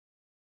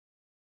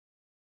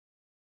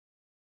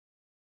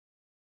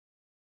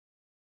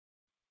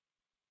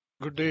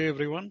Good day,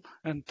 everyone,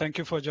 and thank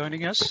you for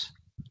joining us.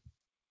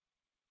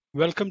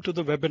 Welcome to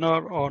the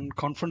webinar on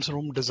Conference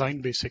Room Design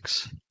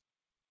Basics.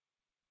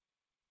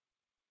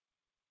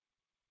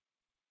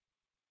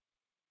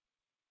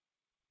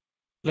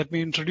 Let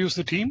me introduce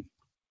the team.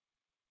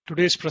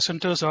 Today's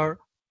presenters are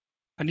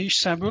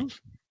Anish Samuel,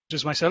 which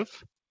is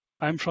myself.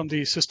 I'm from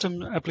the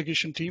System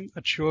Application team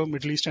at Shure,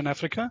 Middle East and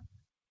Africa.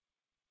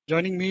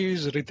 Joining me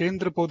is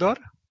Ritendra Podar.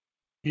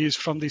 He is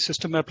from the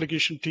System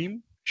Application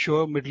team,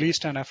 Shure, Middle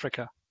East and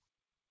Africa.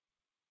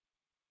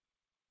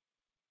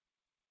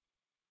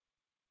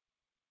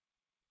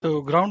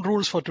 So, ground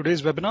rules for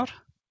today's webinar.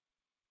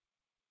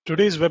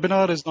 Today's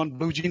webinar is on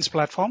BlueJeans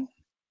platform.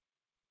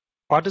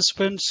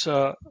 Participants'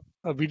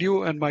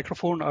 video and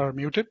microphone are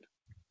muted.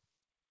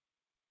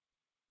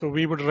 So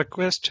we would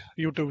request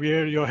you to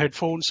wear your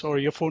headphones or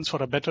earphones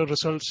for a better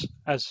results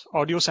as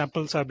audio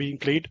samples are being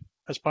played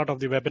as part of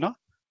the webinar.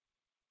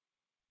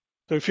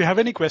 So if you have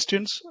any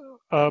questions,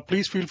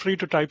 please feel free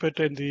to type it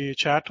in the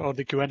chat or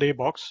the Q&A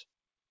box,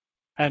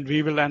 and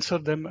we will answer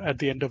them at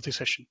the end of the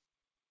session.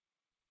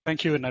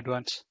 Thank you in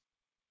advance.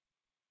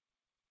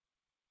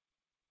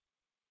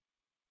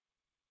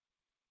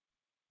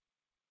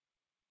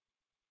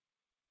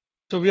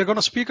 So we are going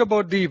to speak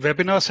about the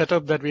webinar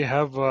setup that we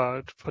have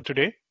for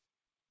today.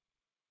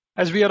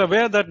 As we are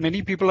aware that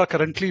many people are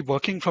currently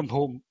working from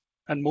home,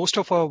 and most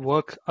of our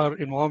work are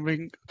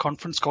involving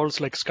conference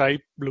calls like Skype,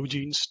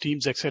 BlueJeans,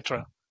 Teams,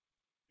 etc.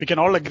 We can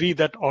all agree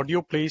that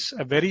audio plays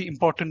a very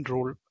important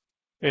role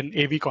in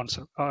AV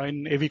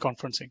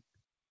conferencing.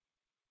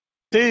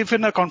 Say if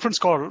in a conference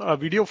call, a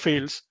video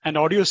fails and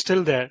audio is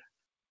still there,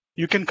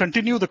 you can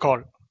continue the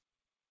call.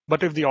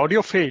 But if the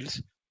audio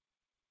fails,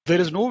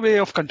 there is no way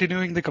of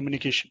continuing the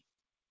communication.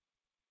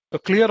 So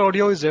clear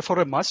audio is therefore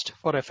a must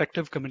for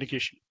effective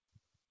communication.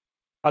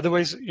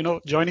 Otherwise,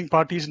 joining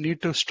parties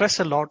need to stress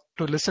a lot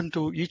to listen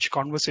to each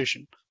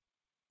conversation,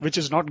 which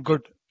is not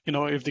good,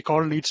 if the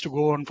call needs to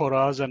go on for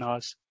hours and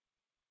hours.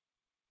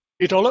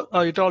 It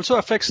also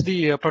affects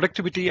the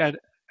productivity and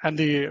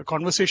the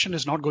conversation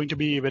is not going to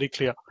be very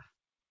clear.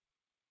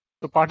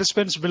 The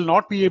participants will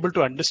not be able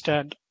to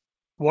understand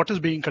what is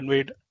being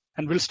conveyed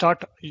and will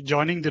start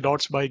joining the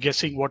dots by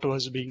guessing what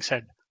was being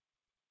said.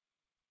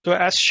 So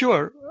as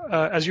Shure,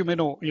 as you may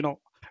know,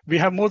 we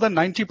have more than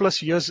 90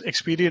 plus years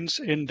experience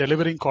in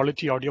delivering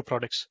quality audio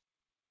products.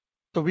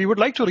 So we would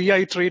like to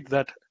reiterate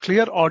that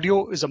clear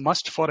audio is a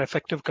must for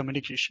effective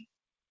communication.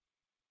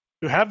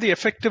 To have the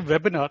effective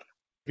webinar,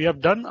 we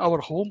have done our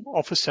home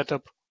office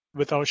setup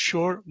with our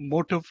Shure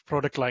Motive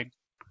product line.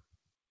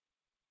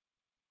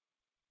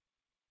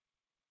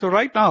 So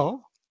right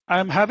now, I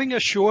am having a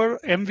Shure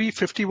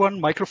MV51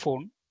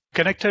 microphone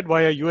connected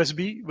via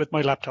USB with my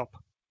laptop.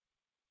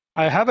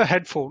 I have a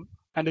headphone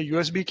and a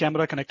USB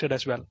camera connected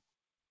as well.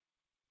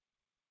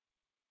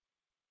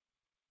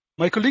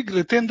 My colleague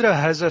Ritendra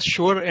has a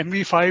Shure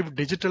MV5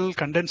 digital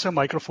condenser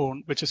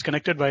microphone, which is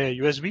connected via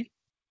USB.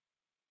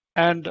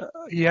 And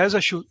he has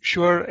a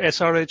Shure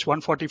SRH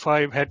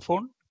 145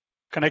 headphone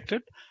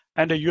connected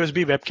and a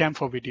USB webcam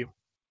for video.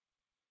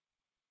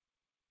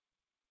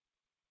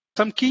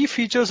 Some key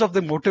features of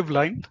the Motive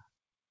line.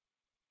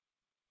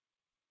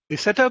 The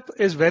setup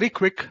is very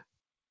quick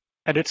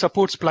and it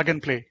supports plug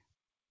and play.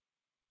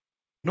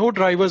 No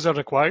drivers are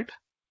required.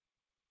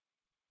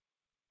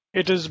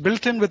 It is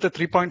built in with a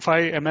 3.5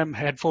 mm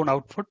headphone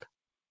output.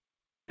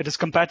 It is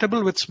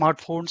compatible with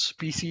smartphones,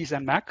 PCs,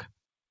 and Mac.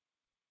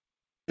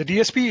 The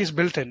DSP is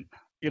built in,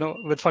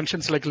 with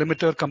functions like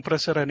limiter,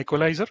 compressor, and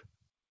equalizer.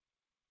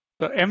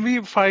 The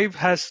MV5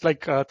 has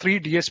like 3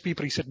 DSP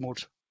preset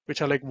modes,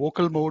 which are like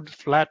vocal mode,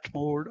 flat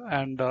mode,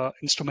 and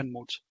instrument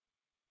modes.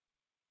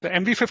 The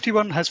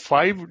MV51 has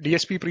 5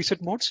 DSP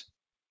preset modes,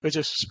 which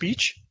is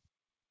speech,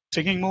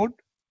 singing mode,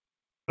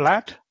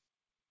 flat,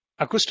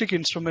 acoustic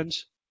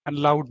instruments, and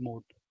loud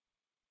mode.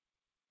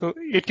 So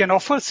it can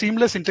offer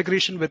seamless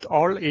integration with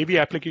all AV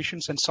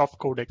applications and soft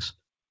codecs,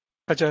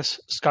 such as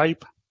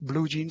Skype,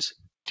 BlueJeans,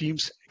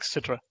 Teams,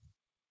 etc.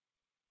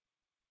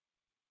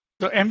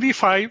 The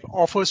MV5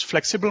 offers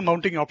flexible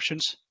mounting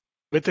options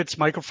with its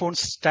microphone's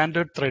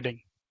standard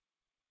threading.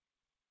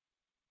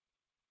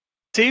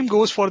 Same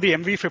goes for the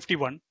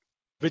MV51,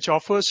 which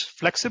offers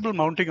flexible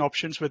mounting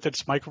options with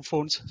its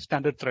microphone's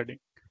standard threading.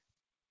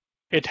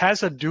 It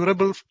has a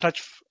durable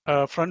touch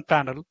front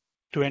panel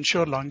to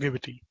ensure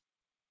longevity.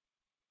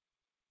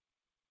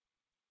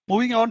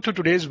 Moving on to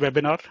today's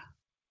webinar.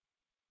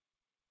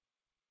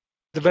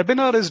 The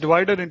webinar is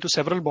divided into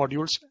several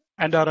modules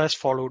and are as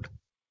followed.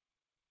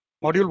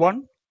 Module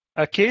 1,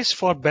 a case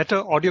for better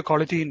audio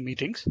quality in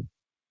meetings.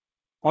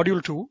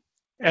 Module 2,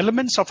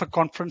 elements of a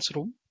conference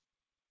room.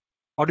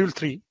 Module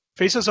 3,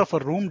 phases of a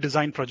room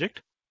design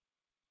project.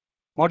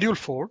 Module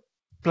 4,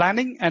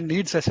 planning and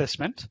needs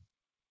assessment.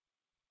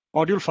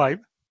 Module 5,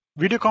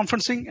 video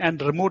conferencing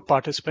and remote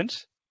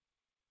participants.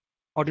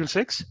 Module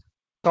 6,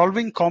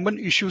 solving common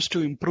issues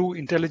to improve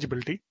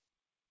intelligibility.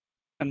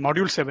 And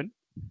Module 7,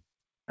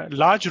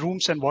 large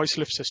rooms and voice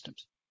lift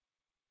systems.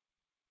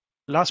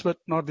 Last but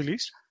not the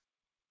least,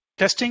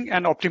 testing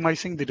and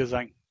optimizing the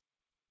design.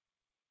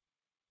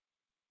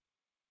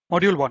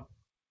 Module 1.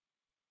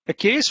 A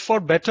case for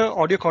better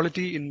audio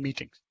quality in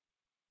meetings.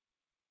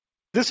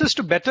 This is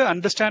to better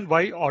understand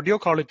why audio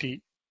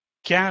quality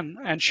can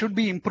and should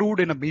be improved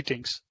in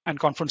meetings and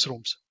conference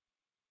rooms.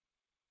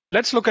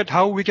 Let's look at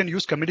how we can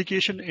use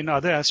communication in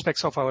other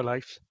aspects of our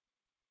life.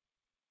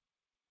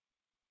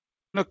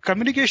 Now,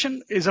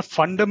 communication is a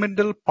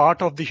fundamental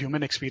part of the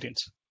human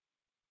experience.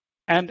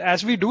 And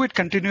as we do it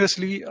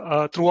continuously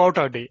throughout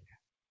our day,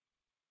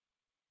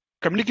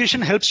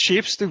 communication helps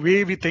shapes the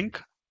way we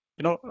think,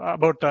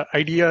 about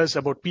ideas,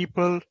 about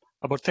people,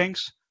 about things.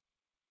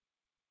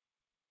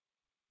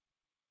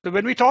 So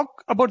when we talk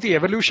about the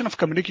evolution of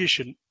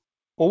communication,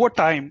 over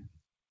time,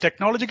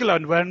 technological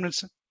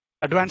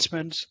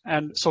advancements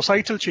and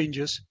societal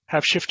changes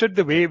have shifted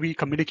the way we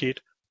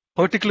communicate,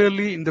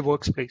 particularly in the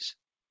workplace.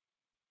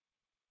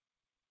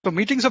 So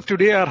meetings of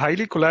today are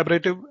highly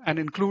collaborative and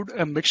include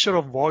a mixture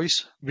of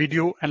voice,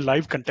 video, and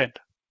live content.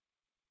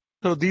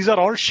 So these are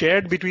all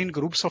shared between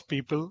groups of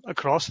people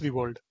across the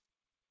world.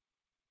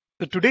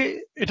 So today,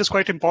 it is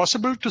quite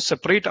impossible to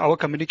separate our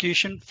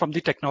communication from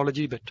the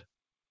technology bit.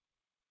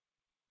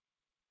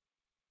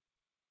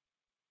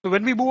 So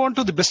when we move on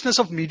to the business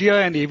of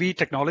media and AV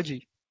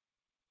technology,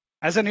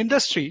 as an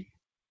industry,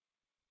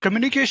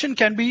 communication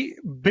can be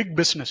big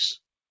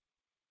business.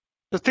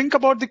 So think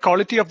about the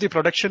quality of the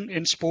production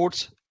in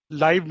sports,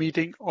 live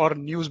meeting, or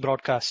news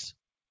broadcasts.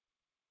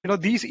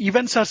 These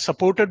events are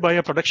supported by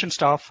a production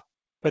staff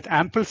with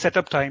ample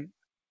setup time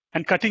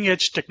and cutting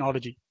edge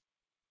technology.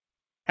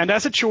 And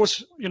as it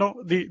shows,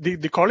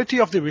 the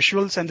quality of the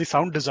visuals and the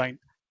sound design,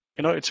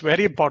 it's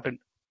very important.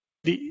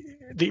 The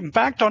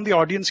impact on the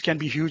audience can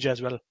be huge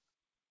as well.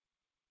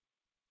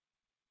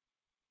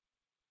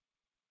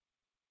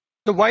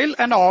 So while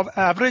an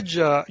average,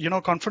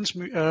 conference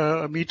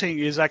meeting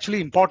is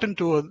actually important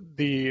to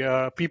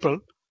the people,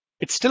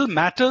 it still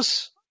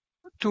matters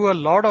to a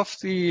lot of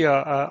the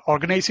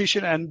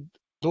organization and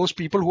those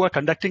people who are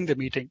conducting the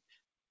meeting.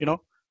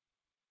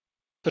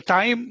 The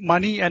time,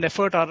 money, and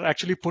effort are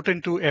actually put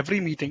into every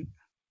meeting,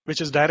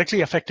 which is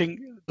directly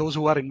affecting those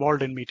who are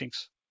involved in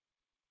meetings.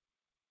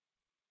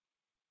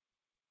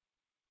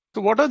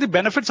 So what are the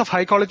benefits of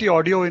high quality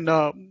audio in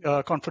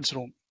a conference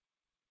room?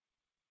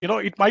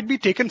 It might be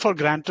taken for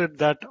granted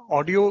that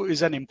audio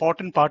is an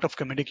important part of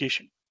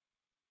communication.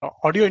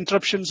 Audio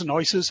interruptions,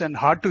 noises, and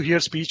hard to hear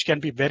speech can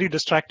be very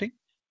distracting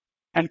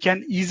and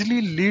can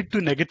easily lead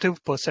to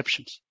negative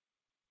perceptions.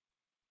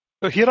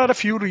 So here are a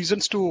few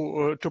reasons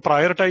to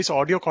prioritize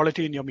audio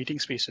quality in your meeting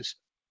spaces.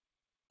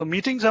 So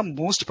meetings are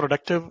most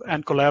productive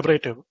and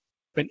collaborative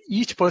when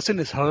each person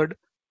is heard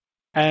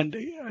and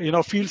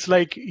feels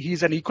like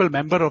he's an equal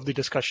member of the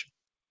discussion.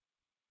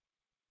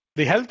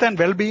 The health and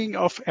well-being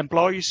of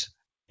employees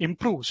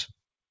improves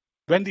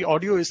when the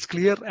audio is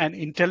clear and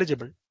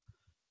intelligible.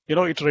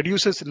 It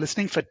reduces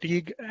listening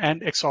fatigue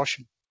and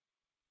exhaustion.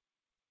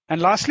 And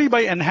lastly,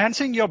 by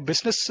enhancing your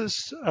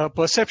business's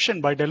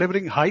perception by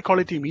delivering high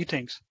quality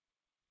meetings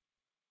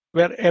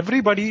where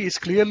everybody is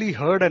clearly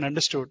heard and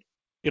understood,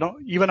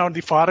 even on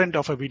the far end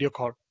of a video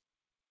call.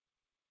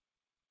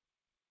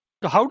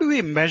 So how do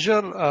we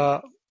measure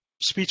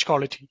speech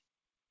quality?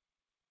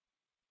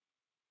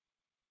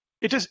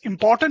 It is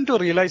important to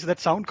realize that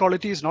sound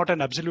quality is not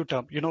an absolute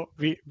term.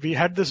 We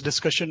had this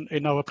discussion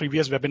in our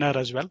previous webinar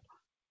as well.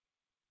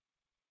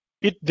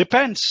 It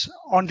depends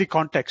on the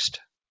context.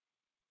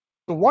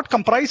 So what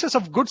comprises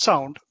of good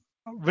sound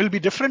will be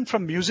different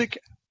from music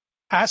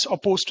as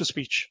opposed to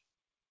speech.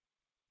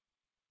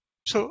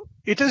 So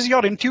it is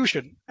your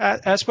intuition.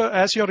 As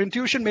your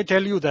intuition may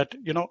tell you that,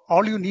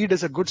 all you need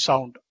is a good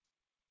sound.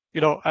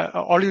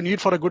 All you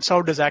need for a good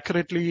sound is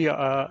accurately,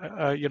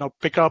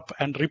 pickup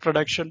and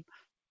reproduction.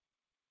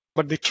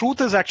 But the truth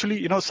is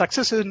actually,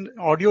 success in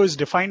audio is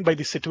defined by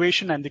the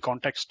situation and the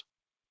context.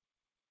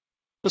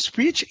 So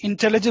speech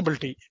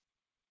intelligibility,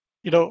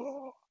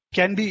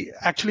 can be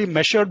actually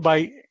measured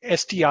by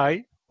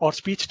STI or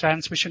speech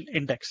transmission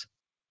index.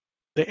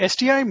 The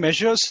STI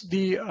measures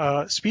the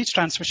speech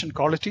transmission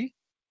quality,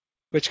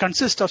 which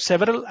consists of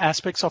several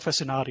aspects of a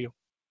scenario.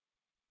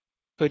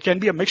 So it can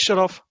be a mixture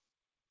of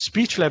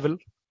speech level,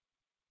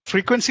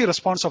 frequency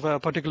response of a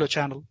particular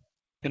channel,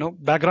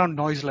 background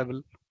noise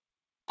level,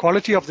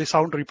 quality of the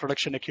sound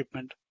reproduction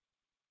equipment,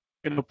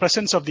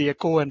 presence of the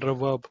echo and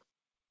reverb,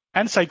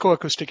 and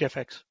psychoacoustic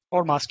effects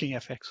or masking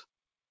effects.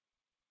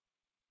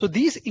 So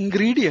these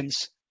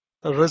ingredients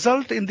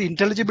result in the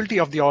intelligibility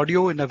of the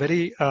audio in a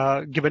very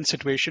given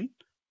situation.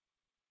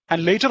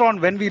 And later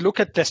on, when we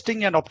look at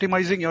testing and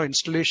optimizing your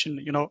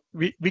installation,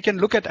 we can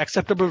look at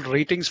acceptable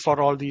ratings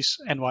for all these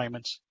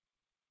environments,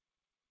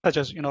 such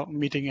as,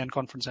 meeting and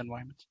conference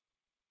environments.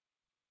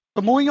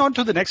 So moving on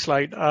to the next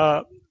slide,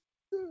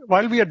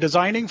 while we are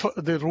designing for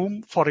the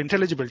room for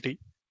intelligibility,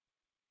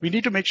 we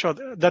need to make sure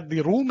that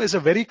the room is a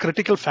very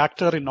critical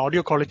factor in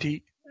audio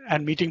quality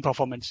and meeting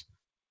performance.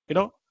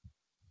 It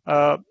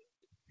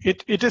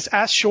is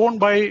as shown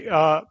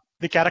by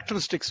the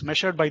characteristics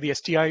measured by the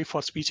STI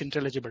for speech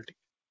intelligibility.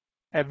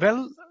 A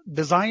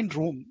well-designed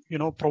room,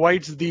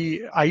 provides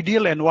the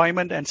ideal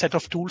environment and set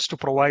of tools to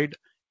provide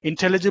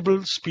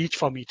intelligible speech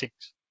for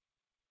meetings.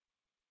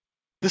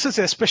 This is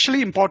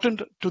especially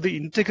important to the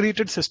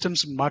integrated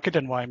systems market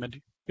environment.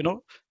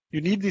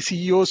 You need the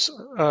CEO's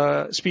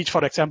speech,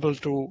 for example,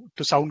 to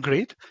sound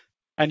great,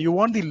 and you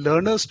want the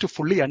learners to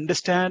fully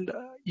understand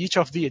each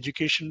of the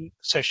education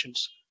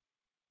sessions.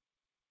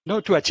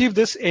 To achieve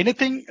this,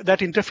 anything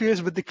that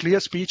interferes with the clear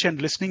speech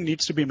and listening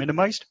needs to be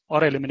minimized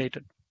or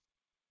eliminated.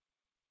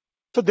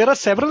 So there are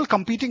several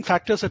competing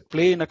factors at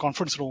play in a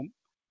conference room.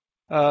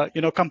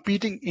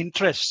 Competing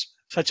interests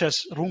such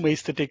as room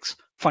aesthetics,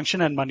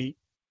 function and money,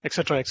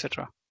 etc.,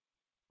 etc.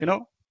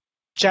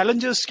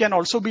 Challenges can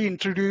also be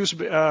introduced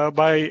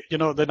by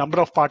the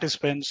number of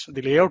participants,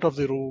 the layout of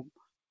the room,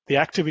 the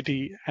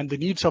activity, and the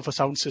needs of a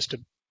sound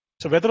system.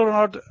 So whether or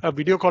not a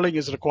video calling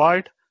is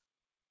required,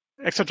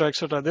 etc.,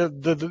 etc.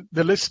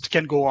 The list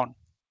can go on.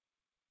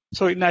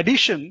 So in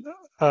addition,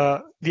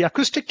 the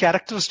acoustic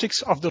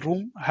characteristics of the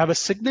room have a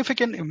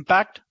significant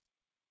impact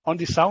on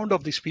the sound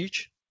of the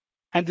speech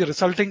and the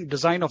resulting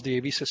design of the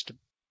AV system.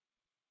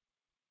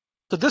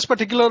 So this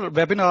particular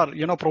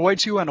webinar,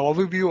 provides you an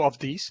overview of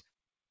these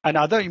and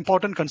other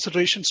important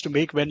considerations to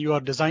make when you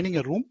are designing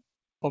a room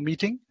for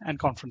meeting and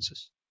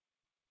conferences.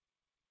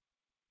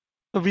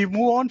 So we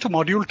move on to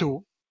module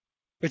 2,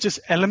 which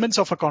is elements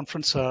of a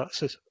conference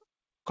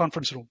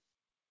room.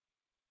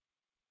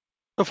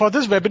 So for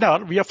this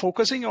webinar, we are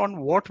focusing on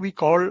what we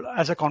call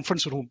as a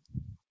conference room.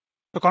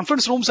 The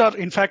conference rooms are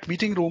in fact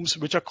meeting rooms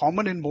which are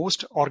common in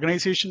most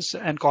organizations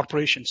and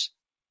corporations.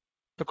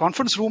 The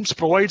conference rooms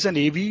provides an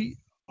AV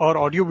or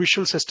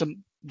audiovisual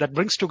system that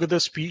brings together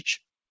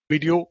speech,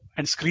 video,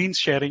 and screen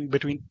sharing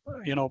between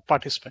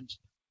participants.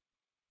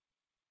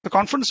 The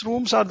conference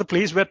rooms are the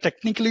place where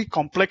technically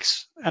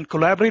complex and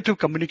collaborative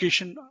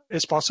communication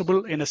is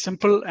possible in a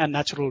simple and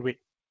natural way.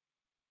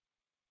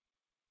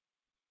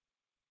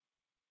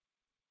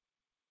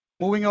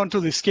 Moving on to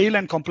the scale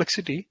and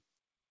complexity.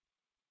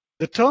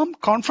 The term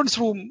conference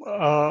room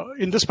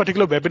in this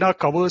particular webinar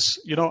covers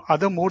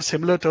other more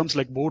similar terms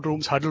like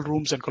boardrooms, huddle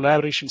rooms, and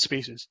collaboration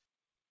spaces.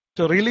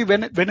 So really,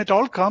 when it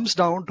all comes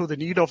down to the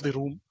need of the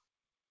room,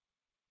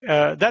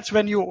 that's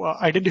when you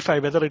identify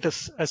whether it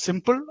is a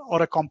simple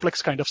or a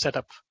complex kind of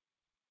setup.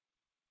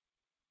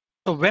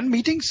 So when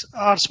meetings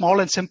are small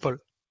and simple,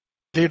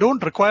 they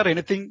don't require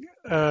anything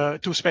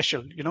too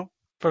special.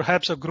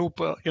 Perhaps a group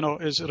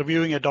is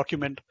reviewing a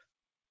document,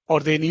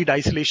 or they need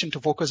isolation to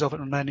focus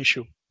on an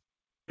issue.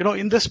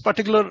 In this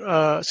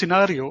particular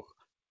scenario,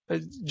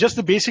 just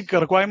the basic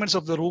requirements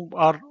of the room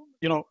are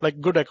like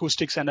good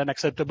acoustics and an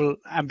acceptable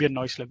ambient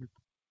noise level.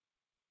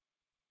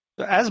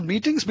 So as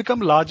meetings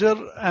become larger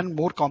and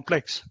more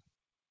complex,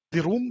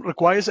 the room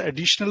requires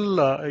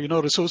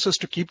additional resources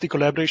to keep the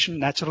collaboration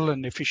natural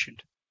and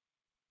efficient.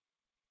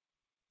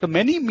 The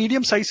many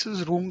medium-sized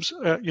rooms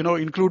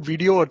include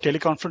video or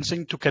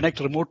teleconferencing to connect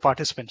remote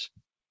participants.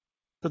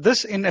 So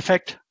this in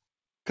effect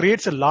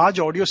creates a large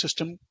audio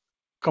system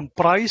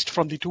comprised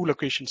from the two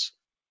locations.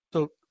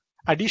 So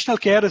additional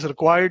care is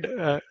required,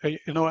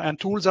 and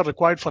tools are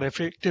required for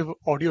effective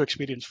audio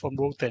experience from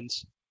both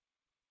ends.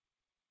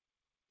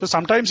 So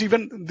sometimes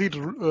even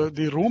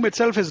the room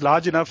itself is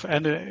large enough,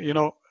 and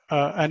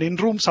an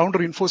in-room sound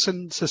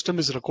reinforcement system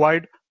is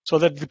required so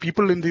that the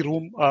people in the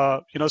room,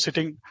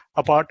 sitting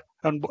apart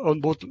on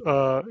both,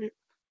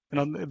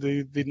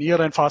 the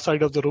near and far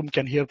side of the room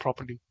can hear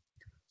properly.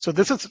 So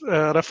this is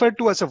referred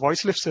to as a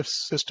voice lift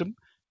system,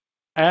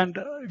 and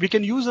we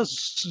can use a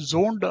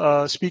zoned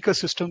speaker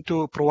system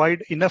to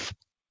provide enough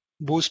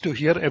boost to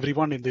hear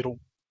everyone in the room.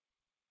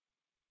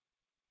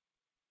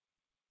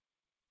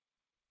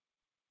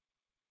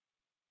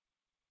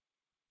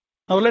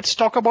 Now let's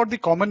talk about the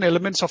common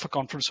elements of a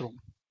conference room.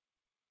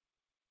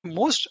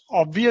 Most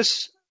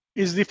obvious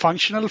is the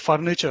functional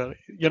furniture,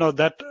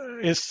 that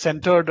is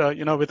centered,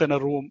 within a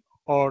room,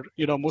 or,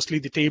 mostly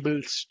the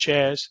tables,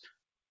 chairs,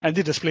 and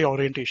the display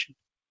orientation.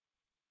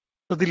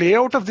 So the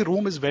layout of the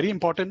room is very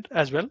important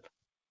as well,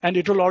 and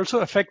it will also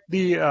affect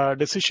the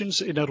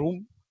decisions in a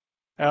room.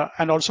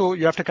 And also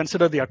you have to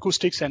consider the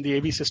acoustics and the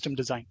AV system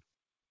design.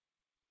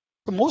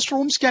 So most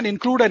rooms can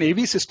include an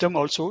AV system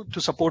also to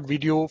support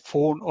video,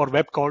 phone, or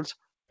web calls,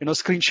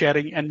 screen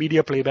sharing and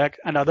media playback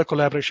and other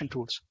collaboration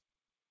tools.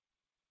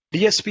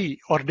 DSP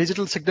or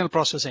digital signal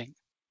processing,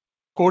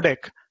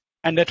 codec,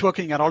 and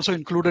networking are also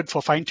included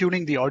for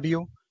fine-tuning the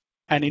audio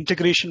and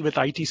integration with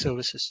IT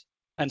services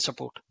and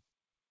support.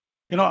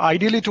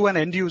 Ideally to an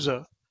end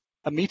user,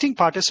 a meeting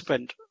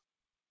participant,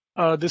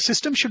 the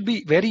system should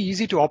be very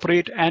easy to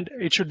operate and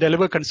it should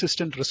deliver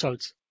consistent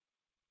results.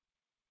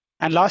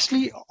 And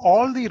lastly,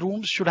 all the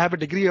rooms should have a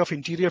degree of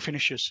interior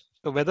finishes.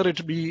 So whether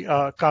it be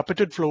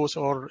carpeted floors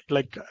or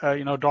like,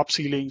 drop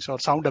ceilings or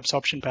sound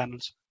absorption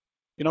panels,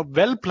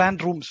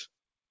 well-planned rooms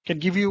can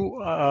give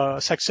you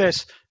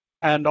success,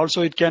 and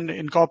also it can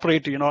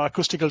incorporate,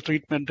 acoustical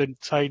treatment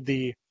inside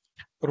the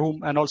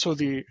room, and also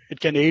it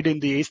can aid in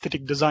the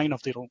aesthetic design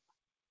of the room.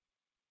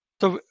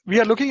 So we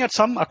are looking at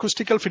some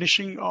acoustical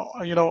finishing,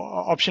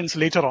 options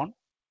later on,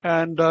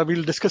 and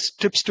we'll discuss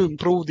tips to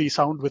improve the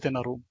sound within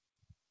a room.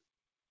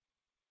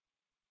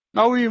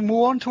 Now we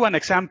move on to an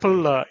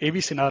example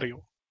AV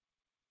scenario.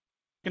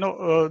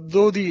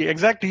 Though the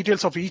exact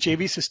details of each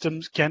AV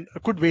system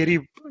could vary,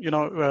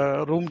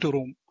 room to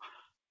room,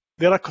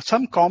 there are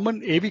some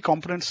common AV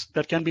components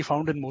that can be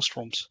found in most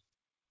rooms.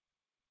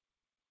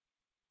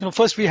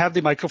 First we have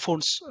the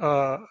microphones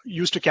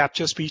used to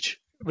capture speech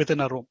within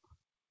a room.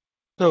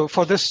 So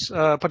for this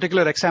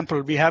particular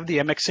example, we have the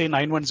MXA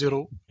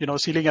 910,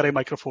 ceiling array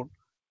microphone,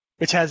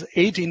 which has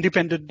 8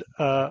 independent,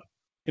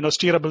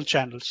 steerable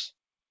channels.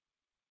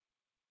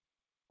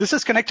 This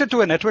is connected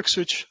to a network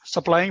switch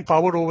supplying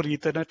power over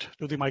Ethernet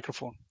to the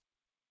microphone.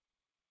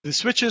 The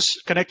switch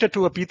is connected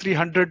to a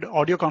P300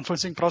 audio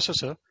conferencing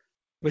processor,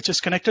 which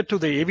is connected to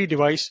the AV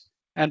device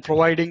and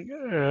providing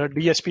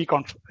DSP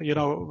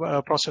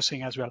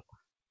processing as well.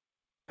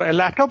 A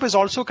laptop is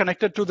also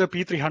connected to the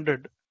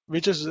P300,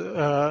 which is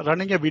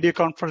running a video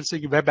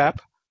conferencing web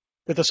app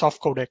with a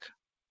soft codec.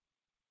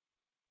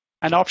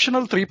 An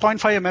optional 3.5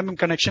 mm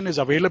connection is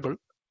available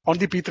on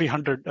the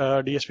P300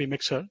 DSP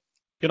mixer,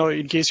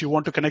 in case you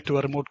want to connect to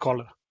a remote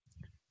caller.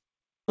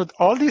 So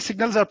all these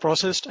signals are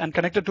processed and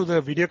connected to the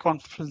video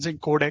conferencing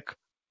codec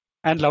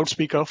and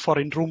loudspeaker for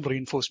in-room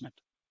reinforcement.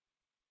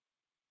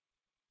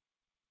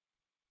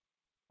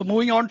 So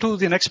moving on to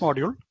the next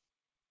module,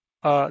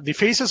 the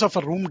phases of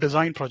a room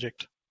design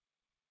project.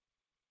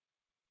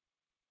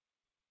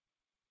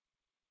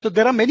 So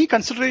there are many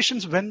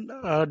considerations when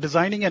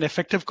designing an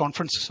effective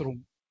conference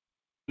room.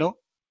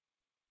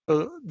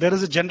 There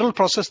is a general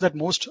process that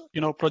most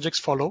projects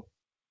follow,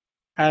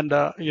 and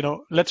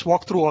let's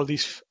walk through all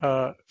these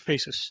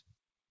phases.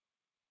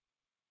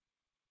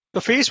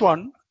 The phase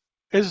 1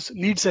 is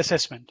needs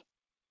assessment.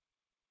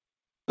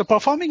 So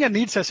performing a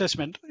needs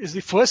assessment is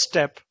the first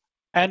step,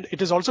 and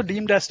it is also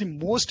deemed as the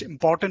most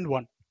important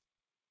one.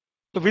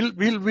 So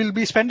we'll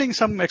be spending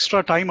some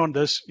extra time on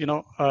this,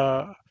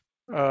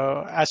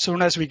 as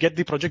soon as we get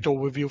the project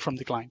overview from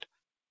the client.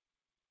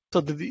 So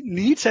the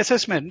needs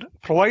assessment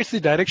provides the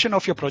direction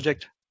of your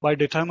project by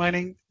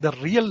determining the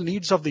real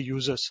needs of the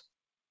users.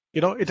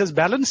 It is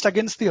balanced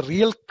against the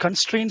real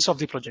constraints of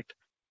the project.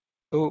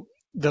 So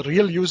the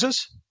real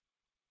users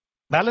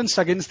balanced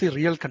against the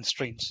real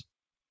constraints.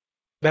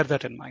 Bear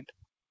that in mind.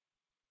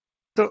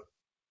 So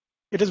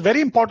it is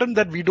very important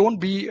that we don't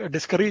be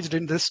discouraged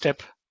in this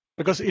step,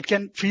 because it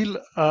can feel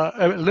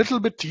a little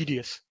bit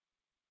tedious.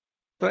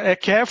 So a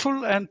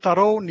careful and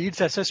thorough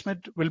needs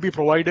assessment will be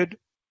provided,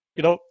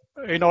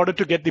 in order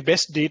to get the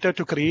best data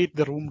to create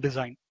the room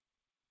design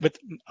with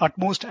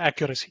utmost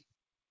accuracy.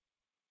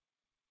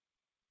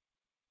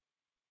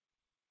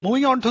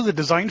 Moving on to the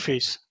design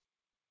phase.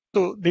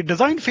 So the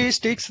design phase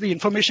takes the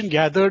information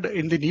gathered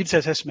in the needs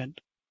assessment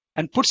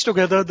and puts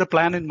together the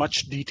plan in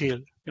much detail,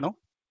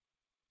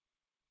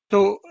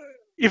 So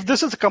if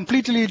this is a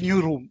completely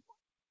new room,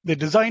 the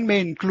design may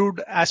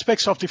include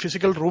aspects of the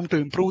physical room to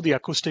improve the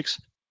acoustics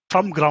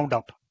from ground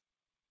up.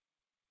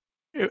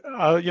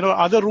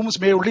 Other rooms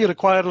may only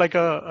require like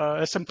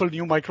a simple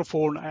new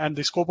microphone, and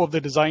the scope of the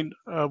design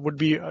would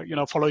be,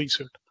 following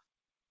suit.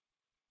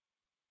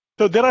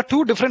 So there are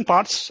two different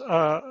parts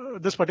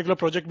this particular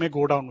project may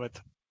go down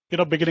with,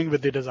 beginning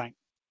with the design.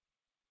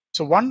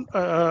 So one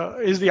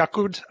is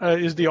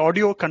the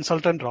audio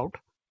consultant route,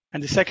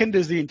 and the second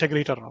is the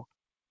integrator route.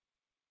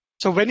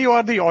 So when you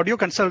are the audio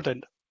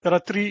consultant, there are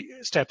 3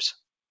 steps: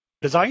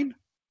 design,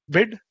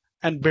 bid,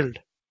 and build.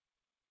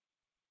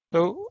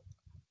 So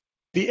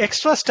the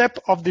extra step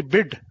of the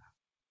bid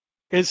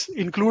is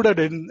included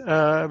in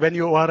when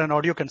you are an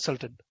audio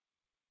consultant.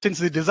 Since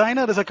the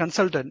designer is a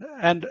consultant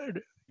and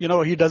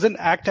he doesn't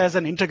act as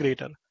an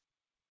integrator,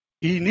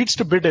 he needs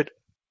to bid it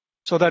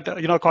so that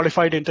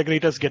qualified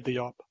integrators get the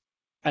job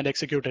and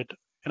execute it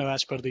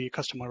as per the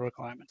customer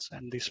requirements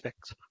and the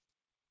specs.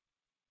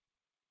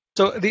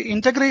 So the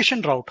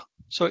integration route.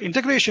 So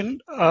integration,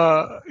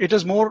 it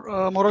is more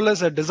or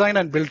less a design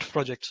and build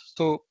project.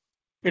 So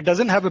it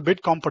doesn't have a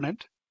bid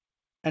component.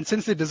 And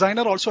since the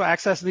designer also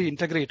acts as the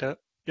integrator,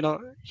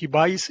 he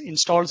buys,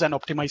 installs, and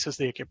optimizes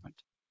the equipment.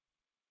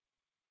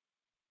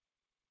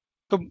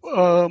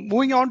 So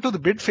moving on to the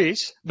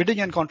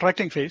bidding and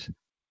contracting phase.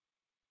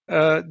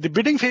 The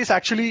bidding phase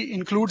actually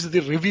includes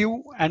the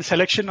review and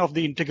selection of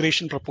the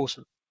integration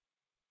proposal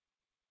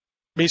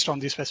based on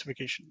the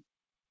specification.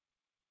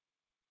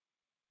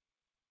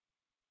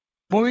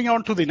 Moving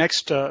on to the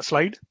next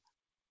slide,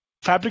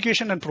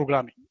 fabrication and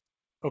programming.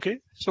 Okay,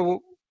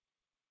 so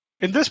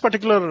in this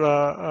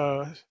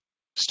particular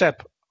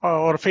step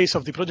or phase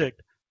of the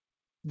project,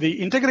 the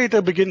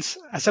integrator begins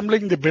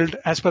assembling the build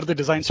as per the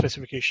design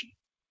specification.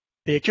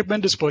 The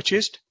equipment is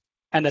purchased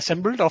and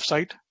assembled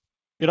off-site,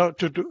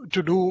 to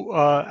do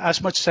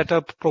as much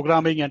setup,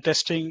 programming, and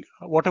testing,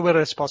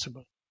 whatever is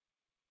possible.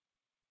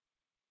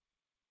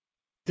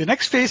 The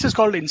next phase is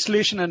called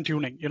installation and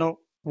tuning.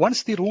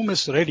 Once the room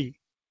is ready,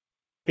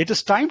 it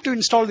is time to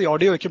install the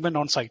audio equipment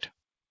on site.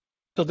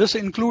 So this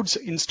includes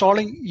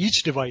installing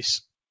each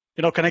device,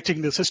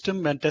 connecting the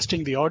system and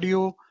testing the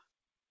audio.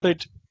 So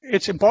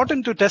it's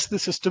important to test the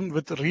system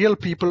with real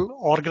people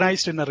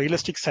organized in a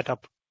realistic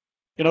setup,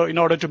 in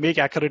order to make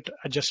accurate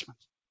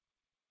adjustments.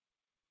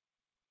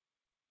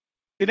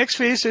 The next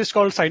phase is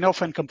called sign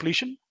off and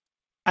completion.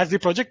 As the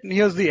project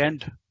nears the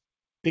end,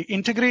 the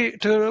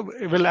integrator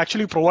will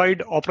actually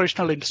provide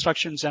operational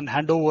instructions and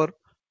handover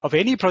of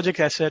any project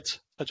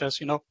assets, such as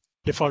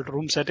default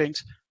room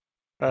settings,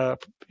 uh,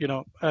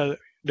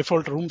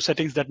 default room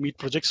settings that meet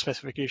project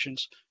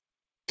specifications,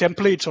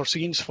 templates or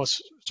scenes for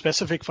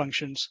specific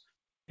functions,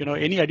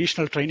 any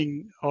additional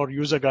training or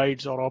user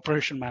guides or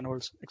operation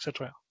manuals,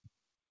 etc.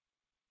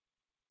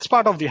 It's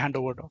part of the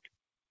handover doc.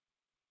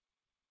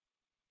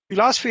 The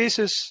last phase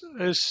is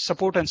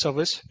support and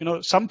service.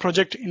 Some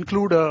project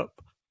include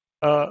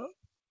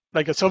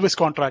like a service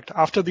contract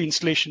after the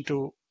installation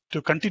to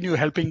continue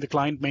helping the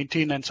client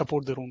maintain and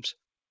support the rooms.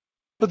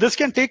 So this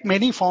can take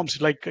many forms,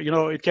 like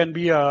it can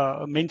be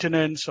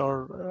maintenance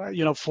or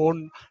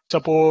phone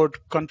support,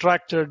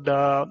 contracted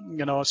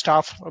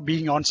staff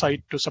being on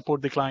site to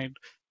support the client,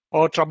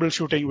 or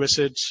troubleshooting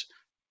visits,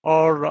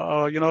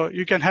 or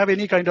you can have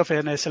any kind of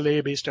an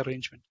SLA based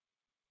arrangement.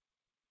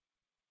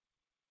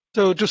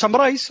 So to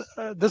summarize,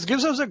 this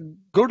gives us a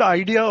good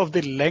idea of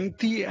the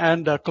lengthy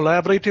and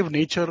collaborative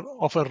nature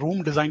of a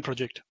room design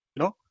project.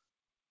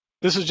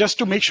 This is just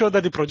to make sure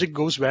that the project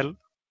goes well.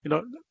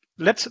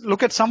 Let's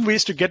look at some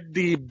ways to get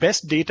the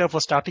best data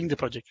for starting the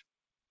project.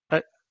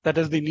 That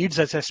is the needs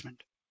assessment.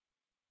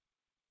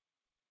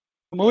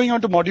 Moving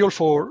on to module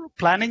 4,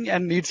 planning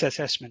and needs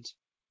assessments.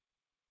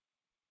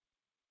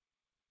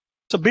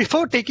 So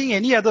before taking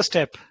any other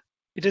step,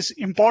 it is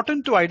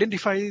important to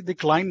identify the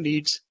client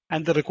needs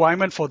and the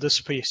requirement for this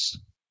space.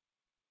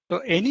 So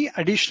any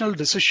additional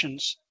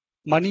decisions,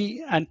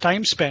 money and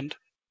time spent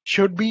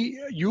should be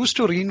used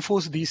to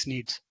reinforce these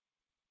needs.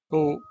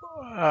 So,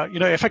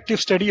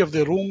 effective study of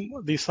the room,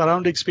 the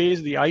surrounding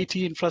space, the IT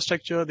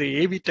infrastructure,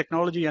 the AV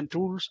technology and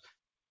tools,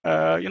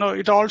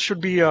 it all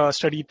should be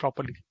studied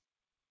properly.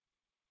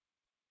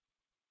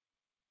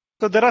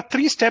 So there are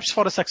 3 steps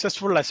for a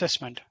successful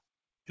assessment.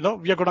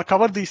 We are going to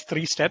cover these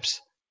 3 steps.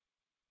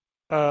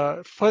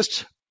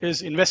 First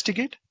is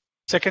investigate,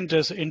 second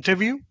is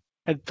interview,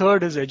 and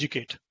third is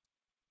educate.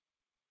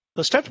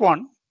 So step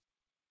 1,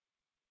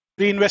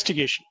 the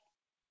investigation.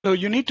 So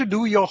you need to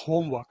do your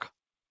homework.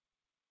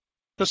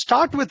 So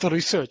start with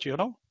research,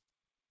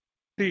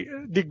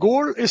 The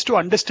goal is to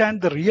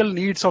understand the real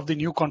needs of the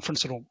new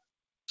conference room.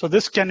 So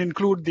this can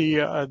include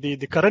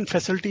the current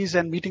facilities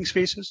and meeting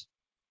spaces,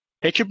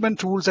 equipment,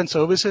 tools and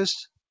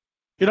services,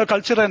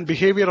 culture and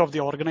behavior of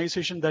the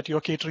organization that you're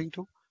catering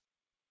to.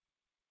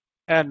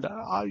 And,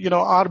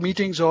 are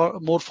meetings or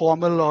more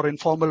formal or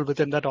informal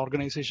within that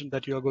organization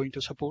that you are going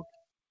to support?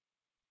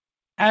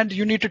 And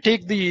you need to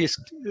take the,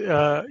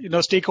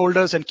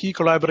 stakeholders and key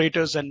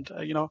collaborators and,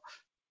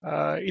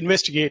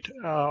 investigate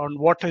on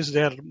what is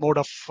their mode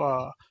of,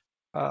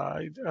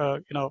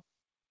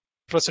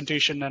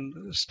 presentation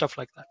and stuff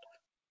like that.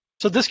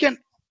 So this can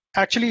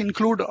actually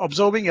include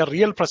observing a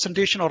real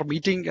presentation or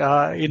meeting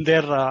in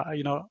their,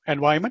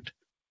 environment.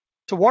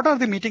 So what are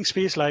the meeting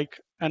space like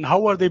and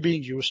how are they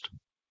being used?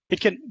 It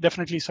can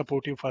definitely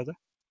support you further.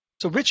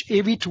 So which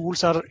AV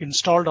tools are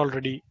installed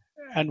already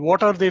and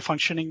what are they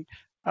functioning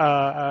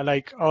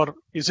like, or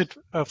is it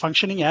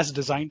functioning as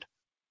designed?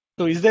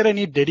 So is there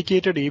any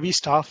dedicated AV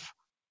staff,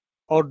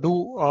 or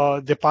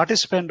do the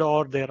participant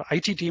or their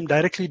IT team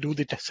directly do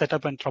the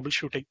setup and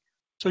troubleshooting?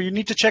 So you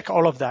need to check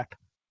all of that.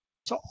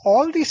 So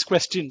all these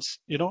questions,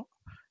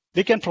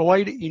 they can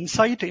provide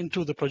insight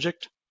into the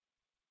project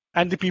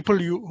and the people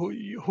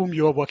whom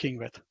you are working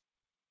with.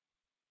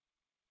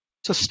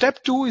 So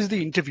step 2 is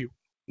the interview.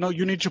 Now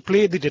you need to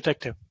play the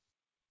detective.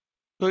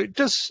 So it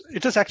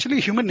is actually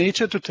human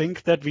nature to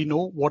think that we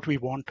know what we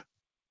want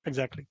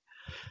exactly.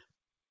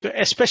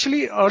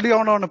 Especially early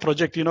on a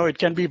project, it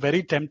can be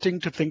very tempting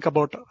to think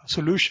about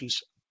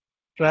solutions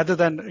rather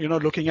than,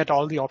 looking at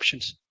all the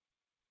options.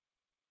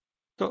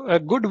 So a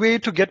good way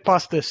to get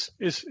past this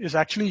is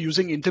actually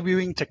using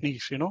interviewing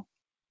techniques,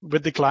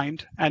 with the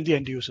client and the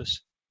end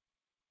users.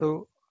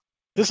 So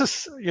this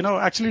is,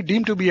 actually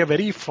deemed to be a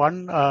very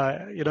fun,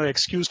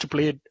 excuse to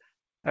play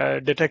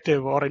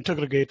detective or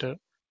interrogator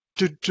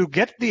to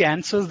get the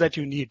answers that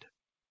you need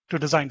to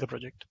design the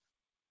project.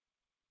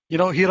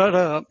 Here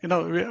are, we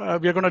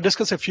are going to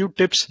discuss a few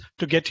tips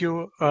to get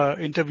you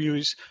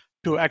interviews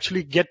to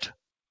actually get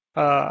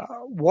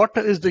what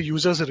is the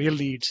user's real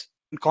needs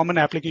and common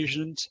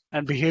applications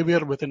and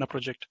behavior within a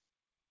project.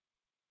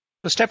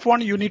 So step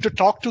 1, you need to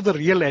talk to the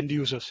real end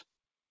users.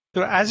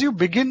 So as you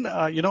begin,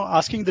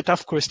 asking the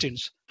tough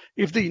questions,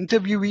 if the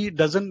interviewee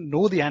doesn't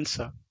know the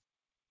answer,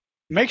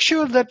 make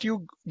sure that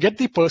you get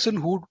the person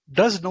who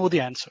does know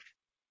the answer.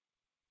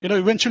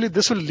 Eventually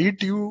this will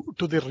lead you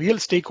to the real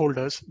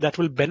stakeholders that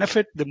will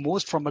benefit the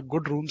most from a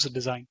good room's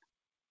design.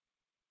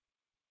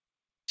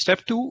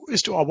 Step 2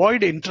 is to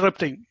avoid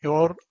interrupting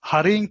or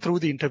hurrying through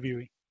the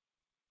interviewing.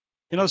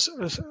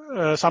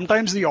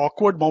 Sometimes the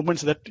awkward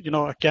moments that,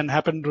 can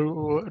happen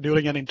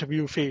during an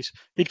interview phase,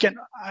 it can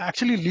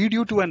actually lead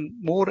you to a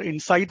more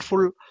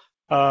insightful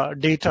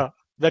data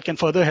that can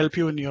further help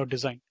you in your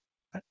design.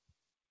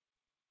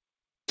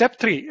 Step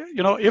 3,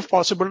 if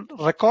possible,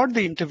 record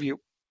the interview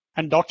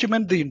and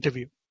document the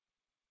interview.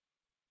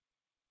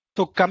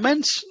 So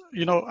comments,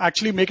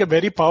 actually make a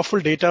very powerful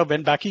data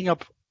when backing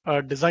up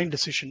design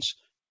decisions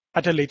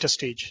at a later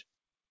stage.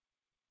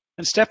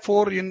 And step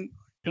 4, you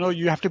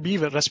have to be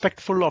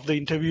respectful of the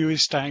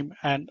interviewee's time,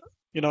 and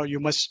you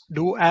must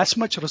do as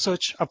much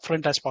research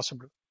upfront as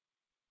possible.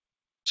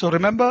 So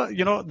remember,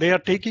 they are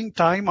taking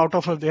time out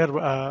of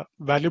their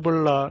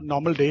valuable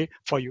normal day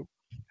for you,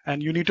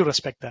 and you need to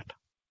respect that.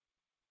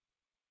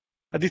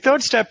 The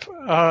third step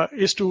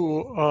is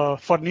to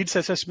for needs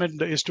assessment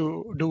is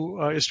to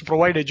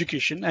provide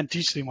education and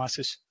teach the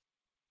masses.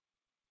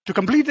 To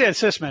complete the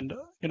assessment,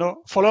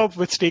 follow up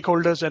with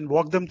stakeholders and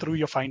walk them through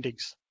your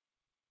findings.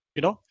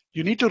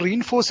 You need to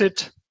reinforce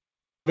it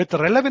with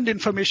relevant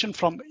information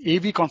from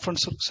AV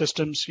conference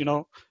systems,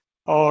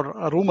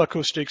 or room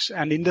acoustics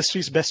and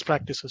industry's best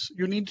practices.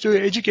 You need to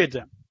educate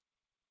them.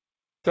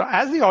 So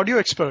as the audio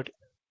expert,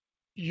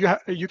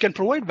 you can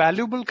provide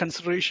valuable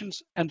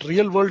considerations and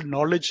real world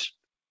knowledge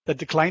that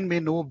the client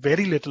may know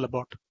very little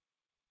about.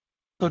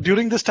 So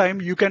during this time,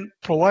 you can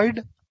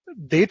provide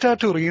data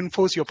to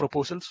reinforce your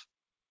proposals,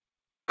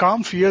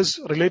 calm fears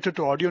related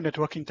to audio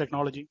networking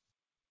technology,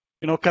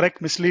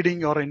 correct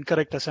misleading or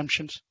incorrect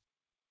assumptions,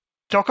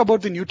 talk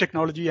about the new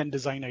technology and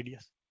design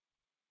ideas.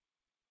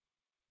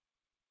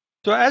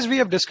 So as we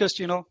have discussed,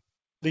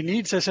 the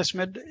needs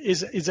assessment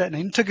is an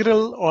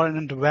integral or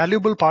an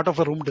valuable part of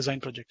a room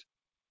design project.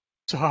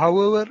 So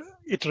however,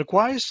 it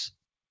requires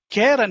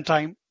care and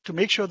time to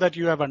make sure that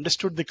you have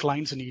understood the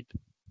client's need.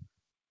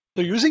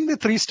 So using the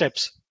 3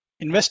 steps,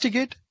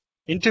 investigate,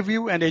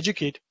 interview, and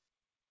educate,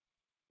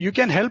 you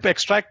can help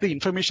extract the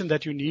information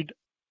that you need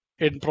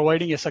in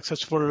providing a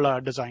successful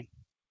design.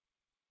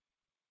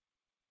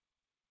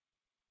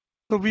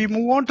 So we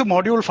move on to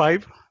module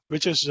 5,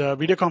 which is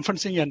video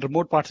conferencing and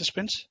remote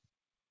participants.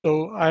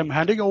 So I'm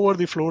handing over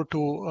the floor to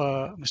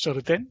Mr.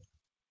 Riten.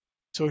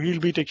 So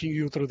he'll be taking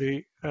you through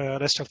the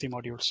rest of the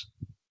modules.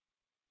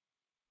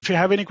 If you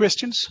have any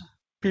questions,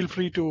 feel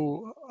free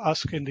to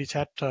ask in the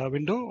chat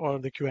window or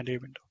the Q&A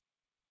window.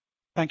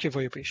 Thank you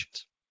for your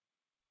patience.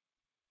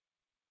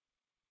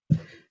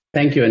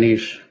 Thank you,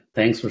 Anish.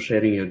 Thanks for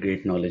sharing your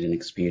great knowledge and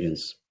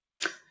experience.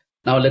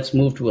 Now let's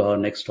move to our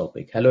next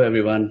topic. Hello,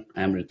 everyone.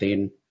 I'm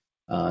Riten,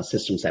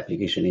 Systems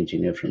Application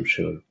Engineer from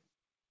Shure.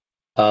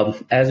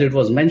 As it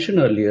was mentioned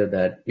earlier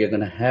that we're going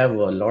to have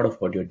a lot of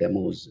audio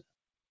demos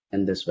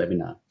in this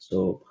webinar.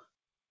 So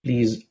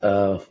please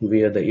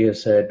wear the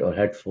earset or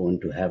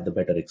headphone to have the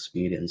better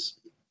experience.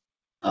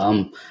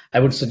 I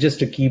would suggest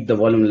to keep the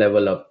volume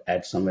level up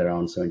at somewhere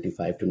around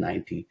 75 to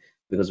 90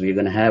 because we're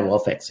going to have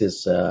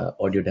off-axis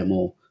audio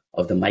demo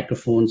of the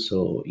microphone,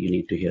 so you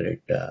need to hear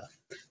it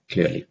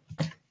clearly.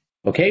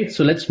 Okay,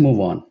 so let's move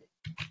on.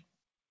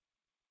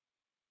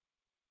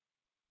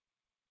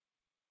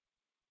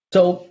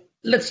 So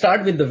let's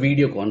start with the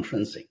video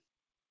conferencing.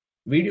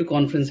 Video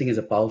conferencing is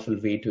a powerful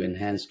way to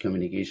enhance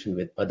communication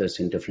with others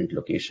in different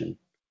locations.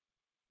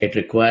 It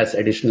requires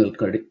additional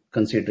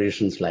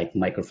considerations like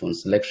microphone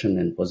selection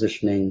and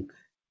positioning,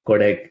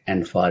 codec,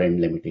 and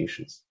far-end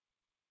limitations.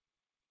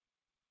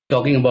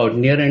 Talking about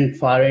near-end,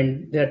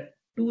 far-end, there are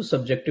 2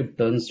 subjective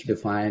terms to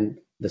define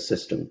the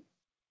system.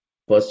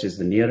 First is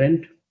the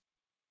near-end.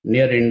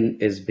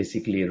 Near-end is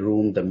basically a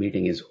room the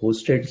meeting is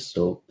hosted,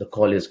 so the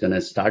call is going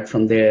to start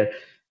from there.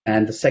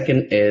 And the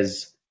second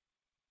is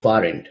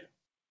far-end.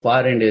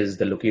 Far-end is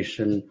the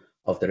location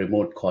of the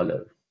remote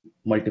caller.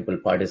 Multiple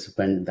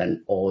participants,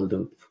 then all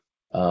the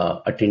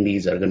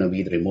attendees are going to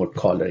be the remote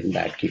caller in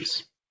that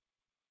case.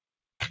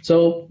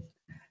 So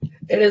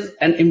it is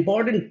an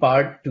important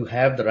part to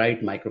have the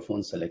right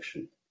microphone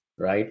selection,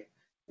 right?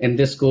 In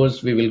this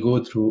course, we will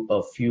go through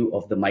a few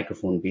of the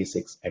microphone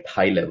basics at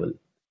high level,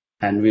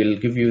 and we'll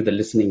give you the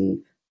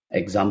listening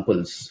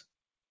examples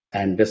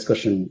and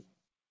discussion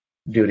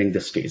during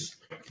this case,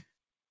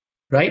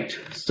 right?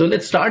 So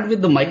let's start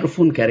with the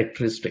microphone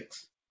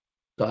characteristics.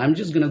 So I'm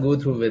just going to go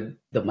through with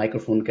the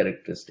microphone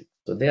characteristics.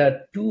 So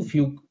there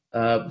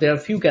are a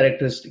few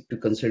characteristics to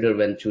consider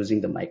when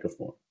choosing the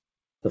microphone.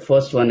 The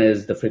first one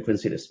is the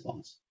frequency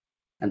response,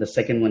 and the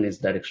second one is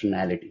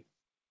directionality.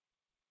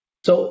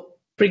 So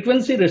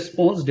frequency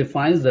response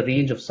defines the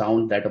range of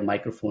sound that a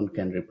microphone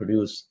can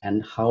reproduce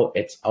and how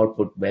its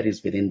output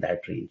varies within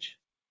that range.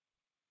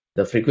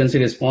 The frequency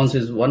response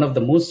is one of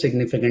the most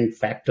significant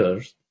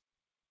factors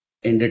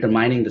in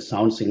determining the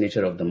sound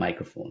signature of the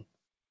microphone.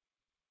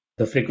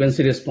 The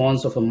frequency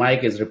response of a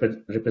mic is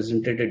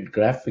represented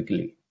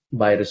graphically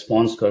by a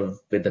response curve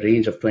with a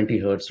range of 20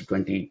 Hz to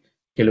 20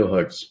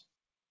 kHz.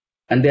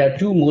 And there are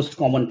 2 most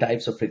common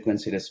types of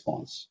frequency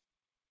response.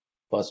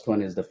 First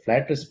one is the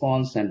flat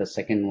response, and the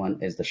second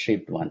one is the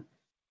shaped one.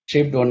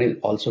 Shaped one is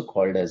also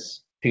called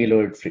as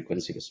tailored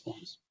frequency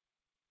response.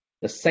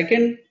 The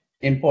second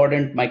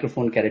important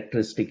microphone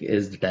characteristic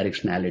is the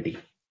directionality,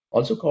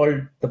 also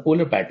called the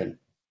polar pattern.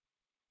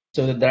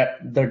 So the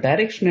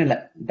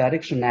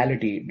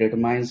directionality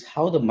determines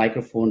how the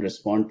microphone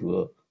responds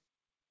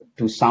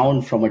to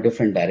sound from a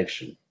different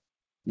direction.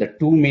 The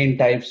 2 main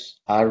types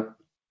are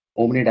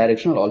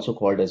omnidirectional, also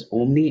called as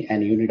omni,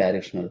 and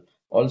unidirectional,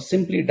 or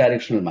simply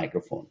directional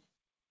microphone,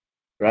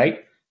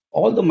 right?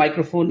 All the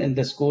microphone in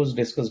this course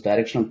discuss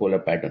directional polar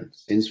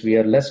patterns, since we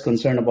are less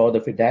concerned about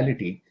the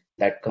fidelity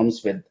that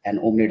comes with an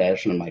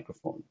omnidirectional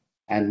microphone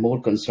and more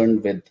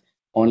concerned with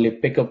only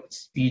pick up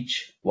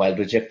speech while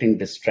rejecting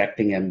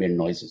distracting ambient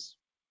noises.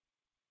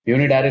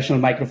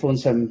 Unidirectional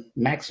microphones have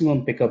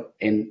maximum pickup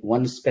in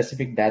one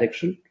specific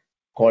direction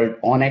called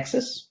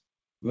on-axis,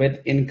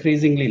 with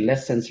increasingly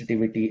less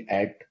sensitivity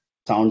at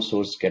sound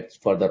source gets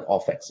further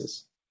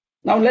off-axis.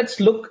 Now let's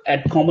look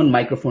at common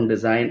microphone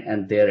design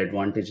and their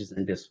advantages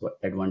and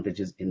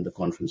disadvantages in the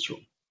conference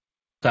room.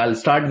 So I'll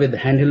start with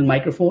handheld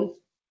microphone.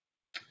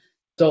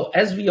 So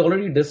as we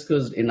already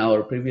discussed in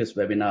our previous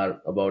webinar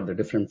about the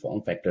different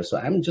form factors, so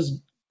I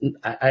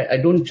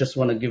don't just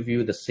want to give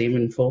you the same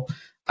info.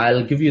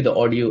 I'll give you the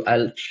audio.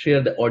 I'll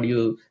share the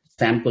audio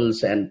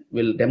samples and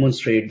will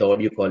demonstrate the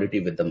audio quality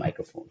with the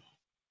microphone.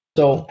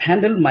 So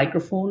handheld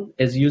microphone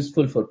is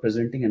useful for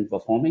presenting and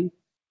performing.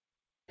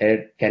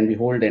 It can be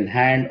held in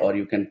hand or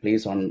you can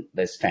place on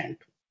the stand,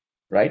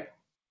 right?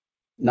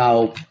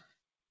 Now,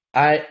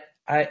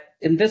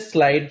 in this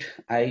slide,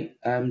 I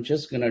am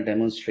just going to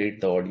demonstrate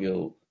the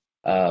audio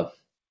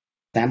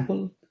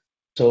sample.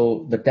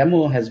 So the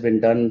demo has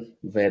been done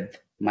with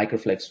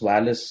Microflex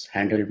wireless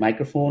handheld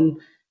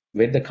microphone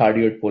with the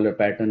cardioid polar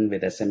pattern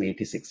with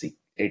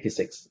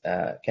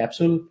SM86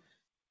 capsule.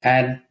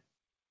 And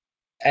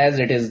as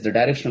it is the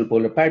directional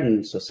polar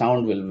pattern, so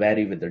sound will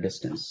vary with the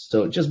distance.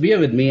 So just bear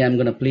with me. I'm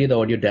going to play the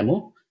audio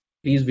demo.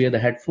 Please wear the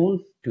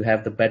headphone to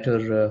have the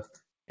better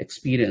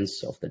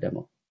experience of the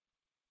demo.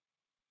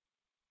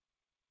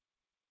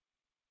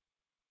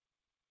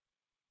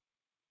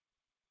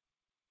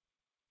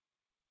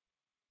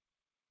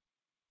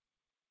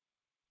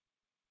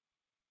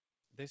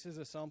 This is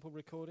a sample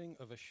recording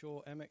of a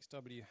Shure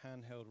MXW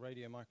handheld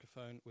radio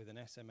microphone with an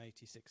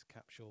SM86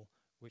 capsule,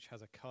 which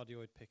has a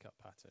cardioid pickup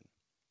pattern.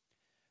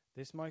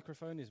 This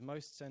microphone is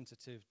most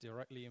sensitive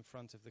directly in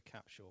front of the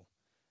capsule.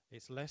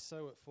 It's less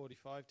so at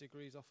 45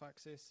 degrees off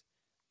axis,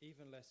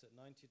 even less at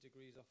 90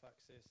 degrees off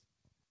axis,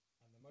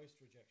 and the most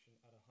rejection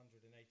at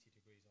 180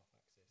 degrees off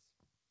axis.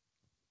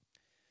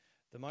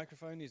 The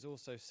microphone is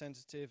also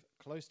sensitive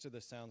close to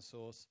the sound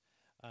source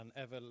and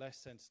ever less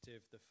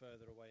sensitive the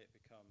further away it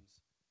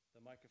becomes.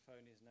 The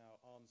microphone is now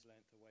arm's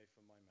length away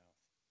from my mouth.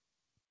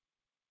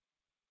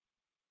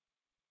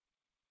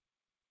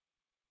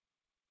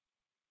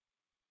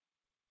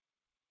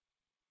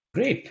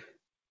 Great.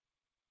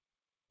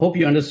 Hope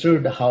you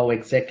understood how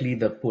exactly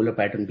the polar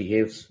pattern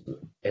behaves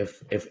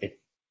if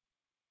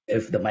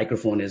the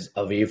microphone is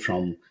away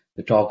from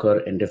the talker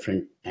in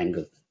different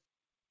angles.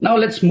 Now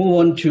let's move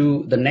on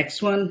to the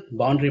next one,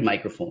 boundary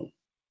microphone.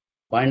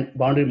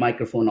 Boundary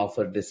microphone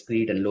offer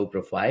discrete and low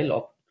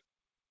profile.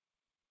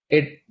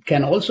 It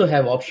can also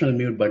have optional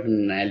mute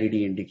button and LED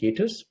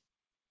indicators,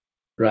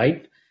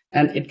 right?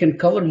 And it can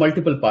cover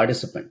multiple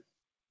participants.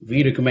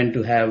 We recommend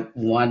to have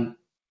one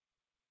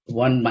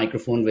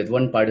microphone with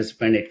one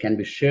participant. It can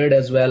be shared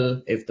as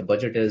well if the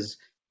budget is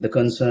the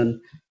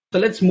concern. So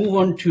let's move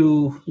on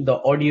to the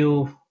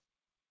audio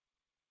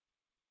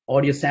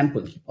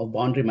sample of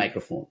boundary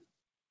microphone.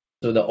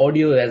 So the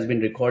audio has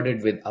been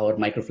recorded with our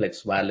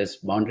Microflex wireless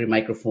boundary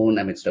microphone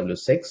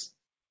MXW6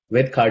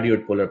 with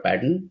cardioid polar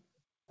pattern.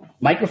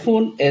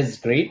 Microphone is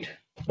great,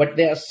 but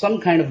there are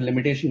some kind of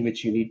limitation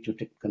which you need to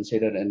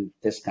consider in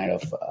this kind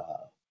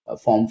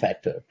of form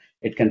factor.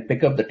 It can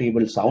pick up the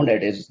table sound.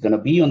 It is going to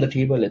be on the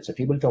table. It's a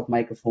tabletop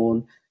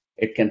microphone.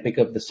 It can pick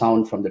up the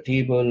sound from the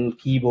table,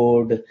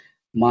 keyboard,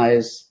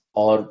 mice,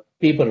 or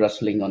paper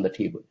rustling on the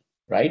table,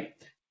 right?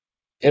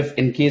 If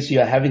in case you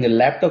are having a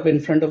laptop in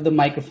front of the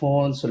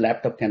microphone, so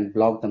laptop can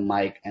block the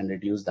mic and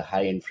reduce the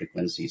high end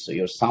frequency. So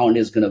your sound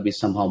is going to be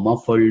somehow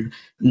muffled,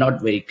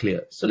 not very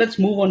clear. So let's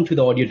move on to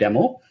the audio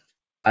demo.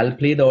 I'll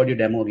play the audio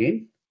demo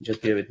again.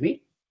 Just bear with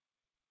me.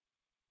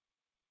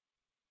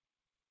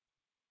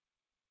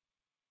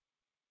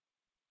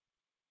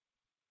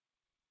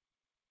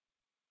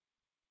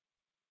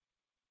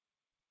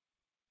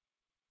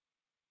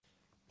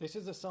 This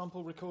is a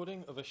sample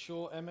recording of a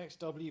Shure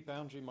MXW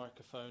boundary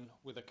microphone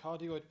with a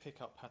cardioid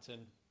pickup pattern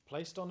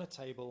placed on a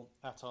table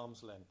at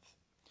arm's length.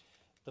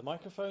 The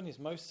microphone is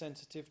most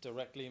sensitive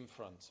directly in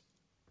front.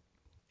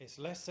 It's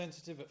less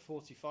sensitive at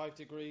 45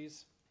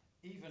 degrees,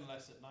 even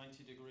less at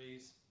 90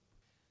 degrees,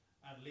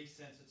 and least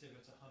sensitive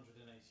at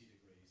 180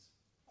 degrees.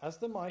 As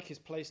the mic is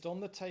placed on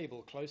the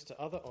table close to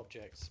other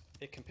objects,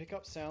 it can pick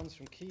up sounds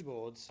from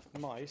keyboards,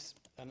 mice,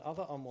 and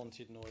other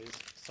unwanted noise,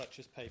 such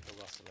as paper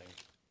rustling.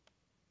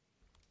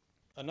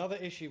 Another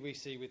issue we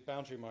see with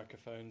boundary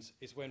microphones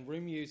is when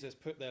room users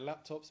put their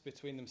laptops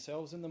between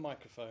themselves and the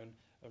microphone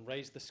and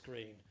raise the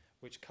screen,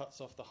 which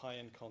cuts off the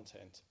high-end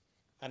content.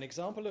 An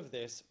example of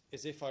this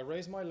is if I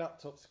raise my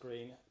laptop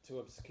screen to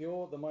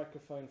obscure the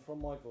microphone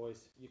from my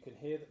voice, you can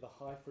hear that the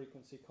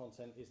high-frequency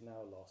content is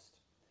now lost.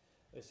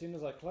 As soon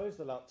as I close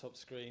the laptop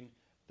screen,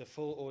 the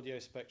full audio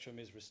spectrum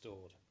is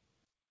restored.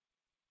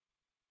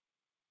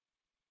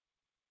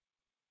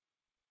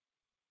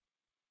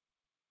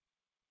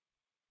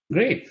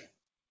 Great.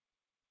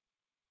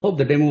 Hope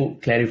the demo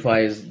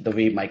clarifies the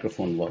way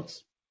microphone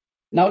works.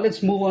 Now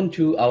let's move on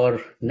to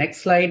our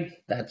next slide.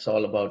 That's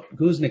all about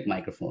gooseneck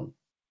microphone.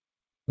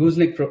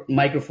 Gooseneck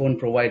microphone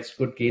provides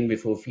good gain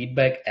before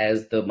feedback,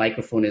 as the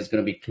microphone is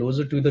going to be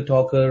closer to the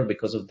talker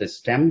because of the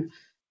stem.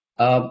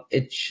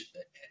 It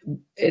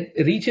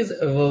reaches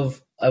over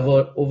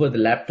the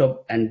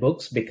laptop and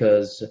books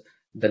because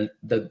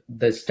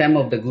the stem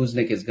of the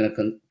gooseneck is going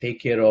to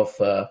take care of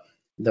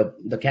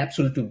the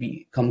capsule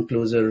to come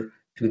closer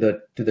to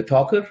the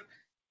talker,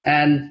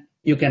 and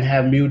you can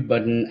have mute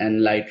button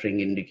and light ring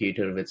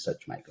indicator with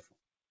such microphone.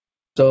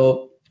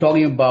 So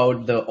talking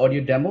about the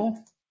audio demo,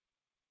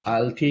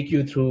 I'll take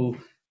you through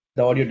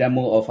the audio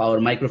demo of our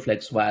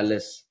Microflex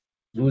wireless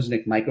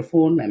gooseneck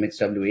microphone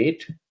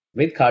MXW8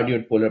 with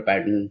cardioid polar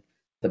pattern.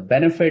 The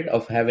benefit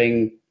of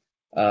having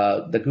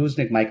the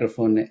gooseneck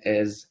microphone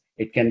is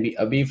it can be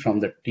away from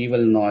the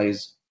table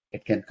noise.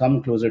 It can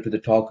come closer to the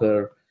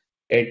talker.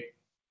 It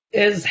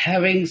is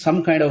having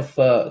some kind of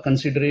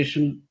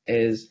consideration.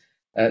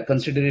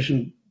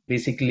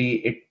 Basically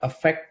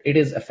it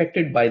is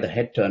affected by the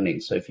head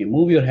turning. So if you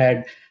move your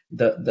head,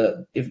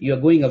 if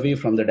you're going away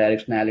from the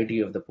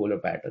directionality of the polar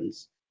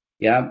patterns.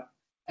 Yeah.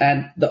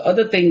 And the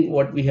other thing,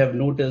 what we have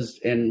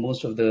noticed in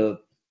most of the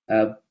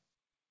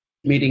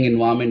meeting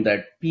environment,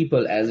 that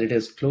people, as it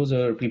is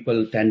closer,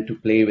 people tend to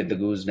play with the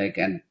gooseneck,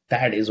 and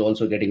that is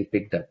also getting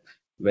picked up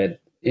with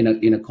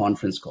in a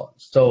conference call.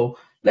 So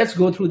let's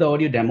go through the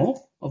audio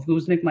demo of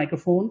gooseneck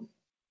microphone.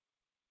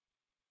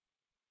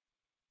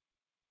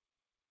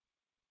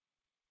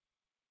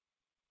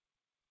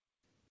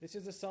 This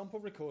is a sample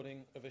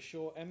recording of a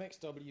Shure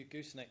MXW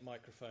gooseneck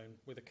microphone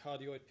with a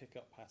cardioid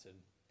pickup pattern.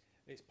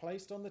 It's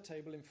placed on the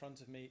table in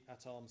front of me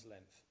at arm's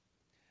length.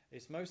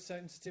 It's most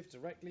sensitive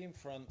directly in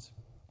front,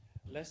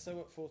 less so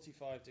at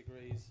 45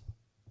 degrees,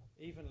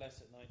 even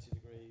less at 90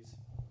 degrees,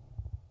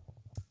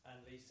 and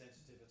least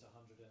sensitive at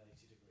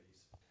 180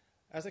 degrees.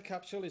 As a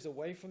capsule is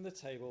away from the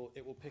table,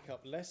 it will pick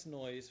up less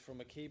noise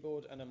from a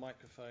keyboard and a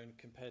microphone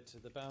compared to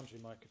the boundary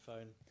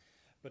microphone,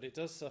 but it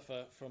does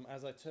suffer from,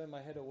 as I turn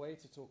my head away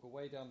to talk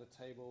away down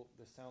the table,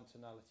 the sound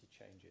tonality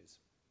changes.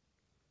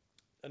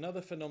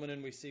 Another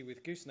phenomenon we see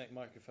with gooseneck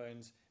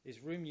microphones is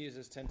room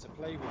users tend to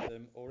play with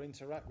them or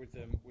interact with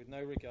them with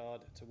no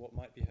regard to what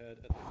might be heard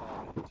at the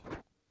far end.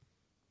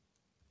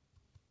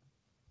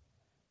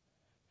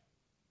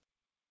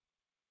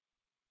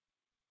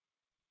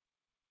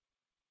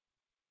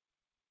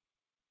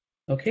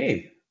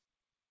 Okay.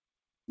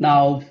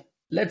 Now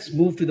let's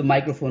move to the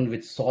microphone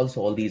which solves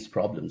all these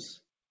problems.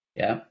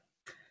 Yeah.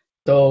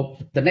 So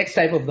the next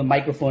type of the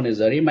microphone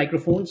is array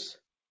microphones.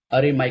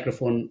 Array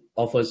microphone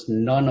offers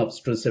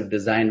non-obtrusive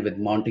design with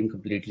mounting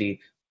completely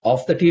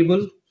off the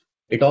table.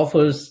 It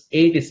offers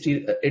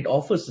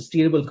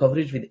steerable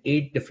coverage with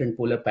 8 different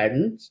polar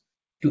patterns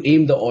to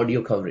aim the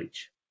audio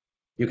coverage.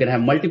 You can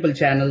have multiple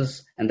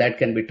channels, and that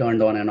can be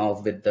turned on and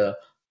off with the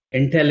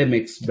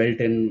IntelliMix built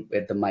in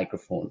with the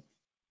microphone.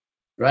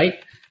 Right?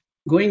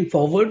 Going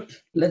forward,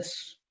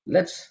 let's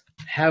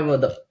have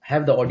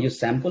the audio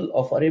sample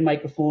of array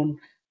microphone.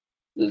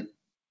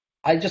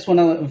 I just want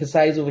to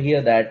emphasize over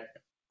here that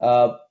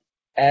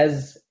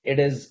as it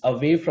is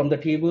away from the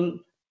table,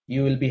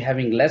 you will be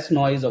having less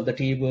noise of the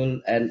table,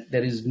 and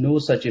there is no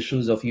such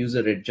issues of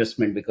user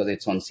adjustment because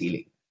it's on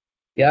ceiling.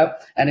 Yeah,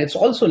 and it's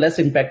also less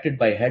impacted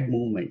by head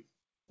movement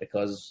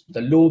because the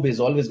lobe is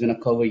always going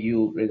to cover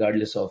you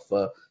regardless of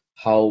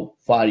how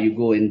far you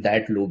go in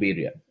that lobe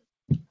area.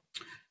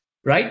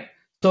 Right?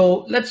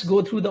 So let's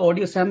go through the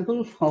audio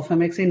sample of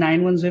MXA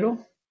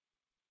 910.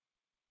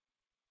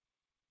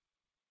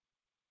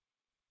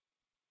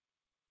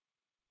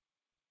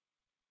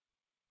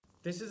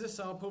 This is a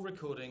sample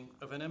recording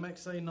of an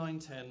MXA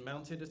 910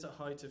 mounted at a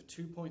height of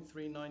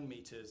 2.39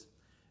 meters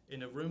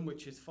in a room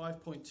which is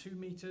 5.2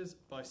 meters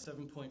by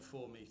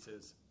 7.4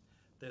 meters.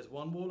 There's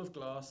one wall of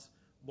glass,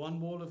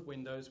 one wall of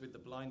windows with the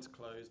blinds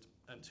closed,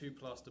 and 2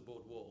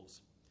 plasterboard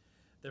walls.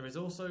 There is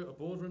also a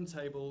boardroom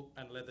table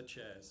and leather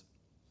chairs.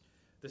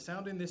 The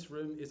sound in this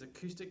room is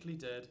acoustically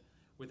dead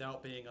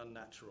without being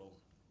unnatural.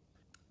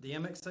 The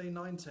MXA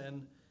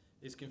 910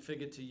 is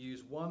configured to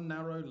use one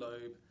narrow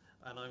lobe,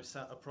 and I'm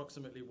sat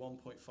approximately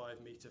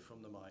 1.5 meter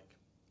from the mic.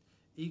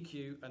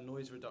 EQ and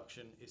noise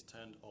reduction is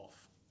turned off.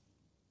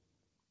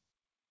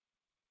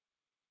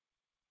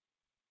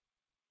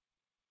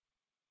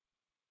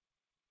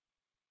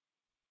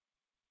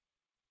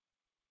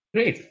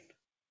 Great.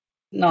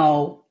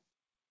 Now,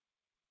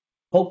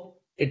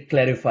 hope it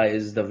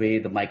clarifies the way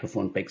the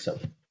microphone picks up,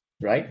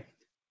 right?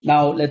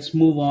 Now let's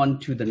move on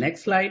to the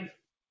next slide.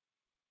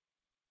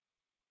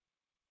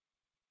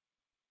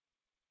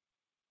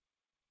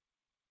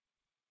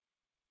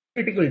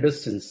 Critical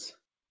distance.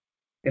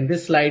 In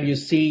this slide, you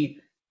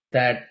see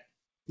that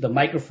the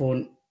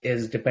microphone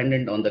is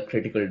dependent on the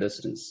critical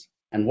distance.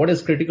 And what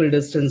is critical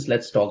distance?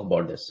 Let's talk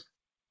about this.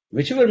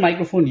 Whichever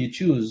microphone you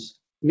choose,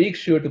 make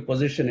sure to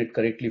position it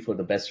correctly for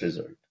the best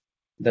result.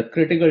 The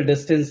critical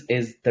distance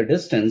is the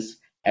distance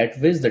at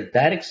which the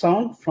direct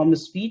sound from a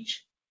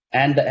speech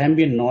and the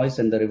ambient noise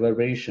and the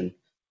reverberation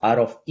are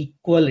of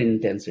equal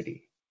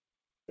intensity.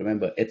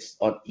 Remember, it's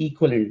on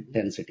equal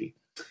intensity.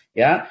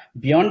 Yeah.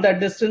 Beyond that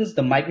distance,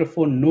 the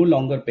microphone no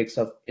longer picks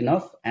up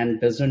enough and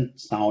doesn't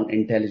sound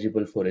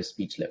intelligible for a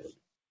speech level,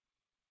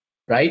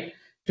 right?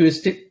 To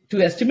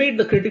estimate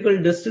the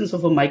critical distance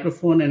of a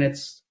microphone and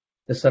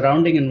the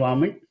surrounding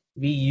environment,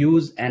 we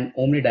use an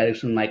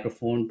omnidirectional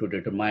microphone to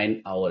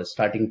determine our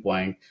starting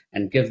point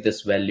and give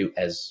this value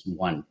as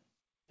 1.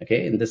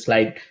 Okay, in this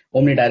slide,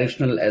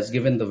 omnidirectional has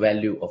given the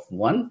value of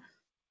 1.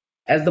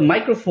 As the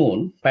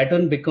microphone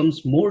pattern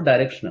becomes more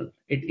directional,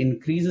 it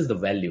increases the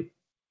value.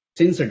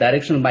 Since a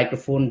directional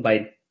microphone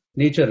by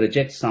nature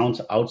rejects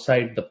sounds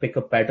outside the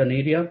pickup pattern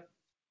area,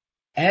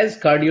 as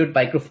cardioid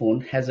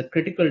microphone has a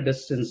critical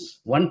distance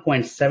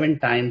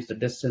 1.7 times the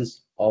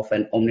distance of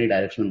an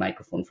omnidirectional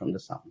microphone from the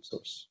sound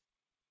source.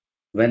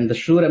 When the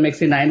Shure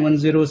MXA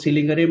 910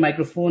 ceiling array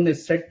microphone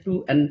is set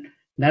to a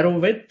narrow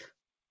width,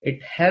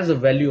 it has a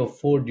value of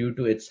 4 due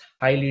to its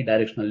highly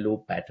directional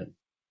lobe pattern.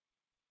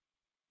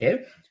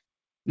 Okay.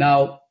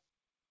 Now,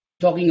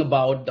 talking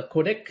about the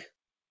codec,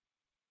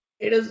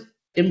 it is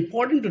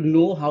important to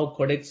know how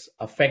codecs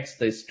affects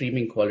the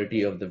streaming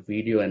quality of the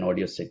video and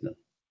audio signal.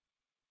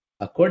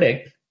 A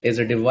codec is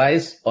a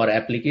device or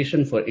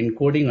application for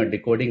encoding or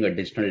decoding a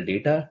digital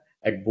data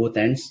at both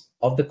ends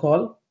of the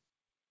call.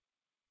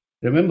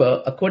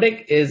 Remember, a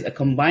codec is a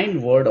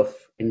combined word of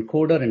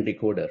encoder and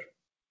decoder,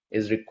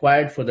 is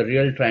required for the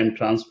real-time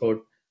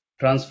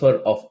transfer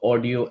of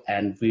audio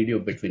and video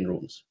between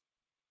rooms.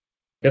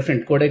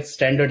 Different codec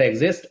standards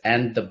exist,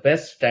 and the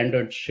best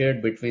standard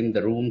shared between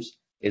the rooms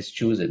is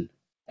chosen.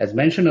 As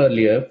mentioned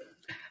earlier,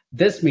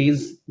 this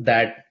means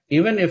that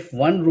even if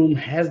one room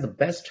has the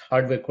best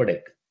hardware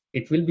codec,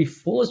 it will be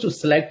forced to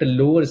select a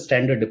lower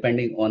standard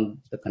depending on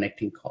the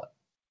connecting call,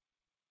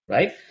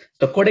 right?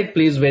 So codec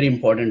plays a very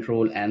important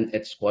role and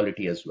its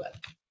quality as well.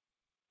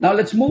 Now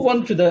let's move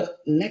on to the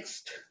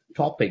next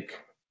topic,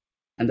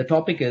 and the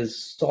topic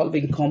is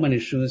solving common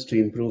issues to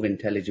improve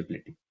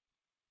intelligibility.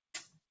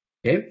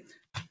 Okay.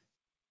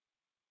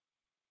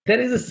 There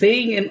is a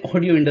saying in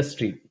audio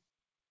industry,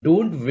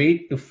 don't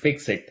wait to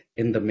fix it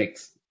in the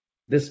mix.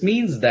 This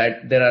means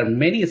that there are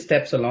many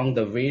steps along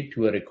the way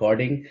to a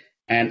recording,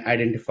 and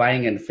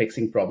identifying and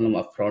fixing problem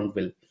upfront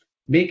will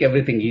make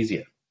everything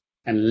easier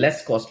and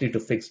less costly to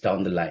fix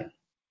down the line.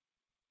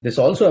 This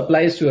also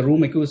applies to a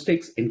room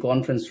acoustics in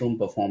conference room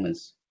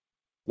performance.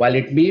 While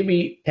it may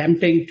be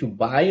tempting to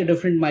buy a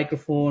different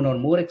microphone or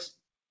more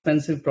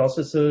expensive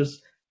processors,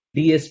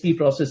 DSP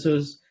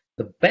processors,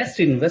 the best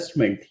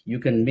investment you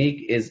can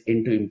make is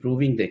into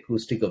improving the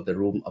acoustic of the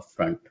room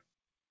upfront.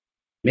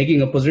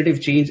 Making a positive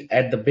change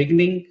at the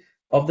beginning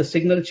of the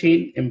signal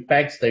chain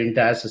impacts the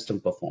entire system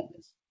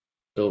performance.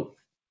 So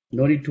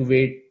no need to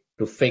wait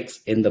to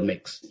fix in the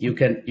mix. You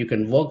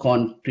can work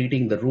on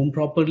treating the room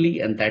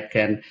properly, and that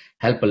can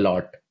help a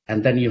lot.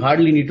 And then you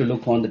hardly need to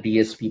look on the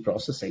DSP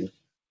processing.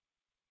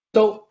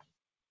 So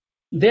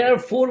there are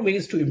 4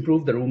 ways to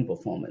improve the room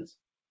performance,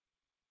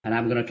 and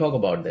I'm going to talk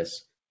about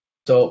this.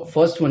 So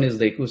first one is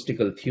the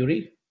acoustical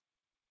theory.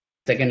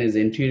 Second is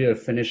interior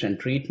finish and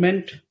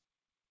treatment.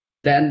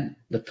 Then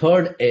the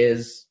third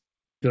is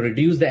to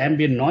reduce the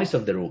ambient noise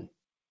of the room.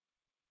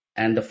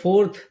 And the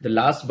fourth, the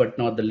last but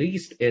not the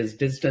least, is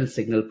digital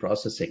signal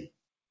processing.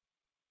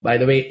 By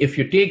the way, if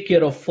you take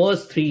care of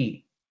first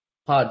 3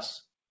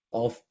 parts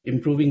of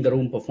improving the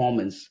room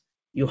performance,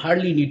 you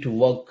hardly need to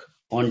work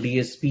on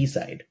DSP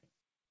side.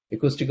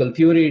 Acoustical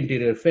theory,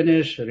 interior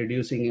finish,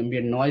 reducing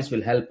ambient noise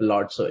will help a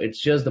lot. So it's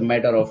just the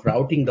matter of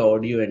routing the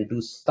audio and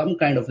do some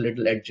kind of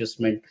little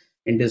adjustment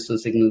in digital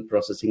signal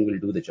processing will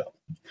do the job.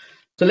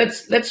 So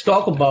let's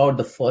talk about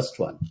the first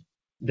one,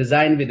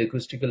 design with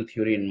acoustical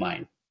theory in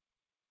mind.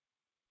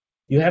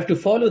 You have to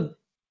follow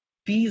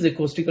these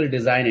acoustical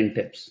design and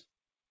tips.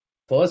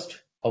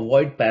 First,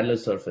 avoid parallel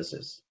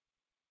surfaces.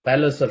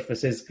 Parallel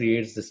surfaces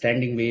creates the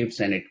standing waves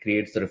and it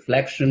creates the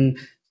reflection.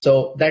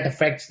 So that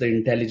affects the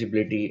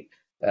intelligibility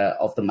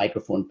of the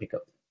microphone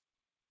pickup.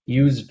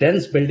 Use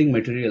dense building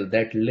material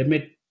that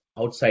limit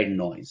outside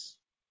noise.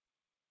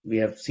 We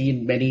have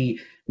seen many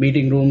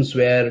meeting rooms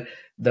where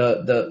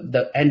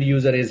the end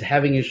user is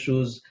having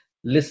issues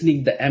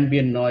listening the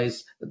ambient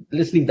noise,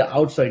 listening the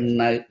outside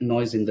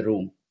noise in the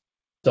room.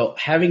 So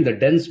having the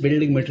dense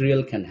building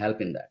material can help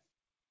in that.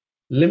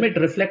 Limit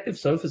reflective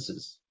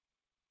surfaces.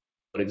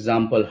 For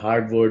example,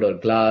 hardwood or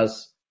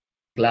glass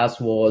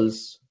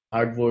walls,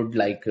 hardwood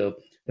like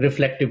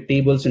reflective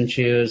tables and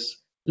chairs.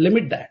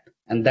 Limit that,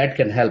 and that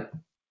can help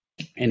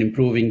in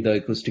improving the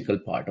acoustical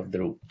part of the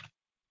room.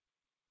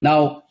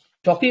 Now,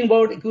 talking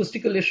about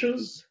acoustical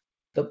issues,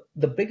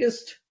 the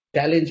biggest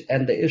challenge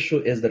and the issue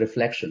is the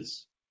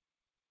reflections.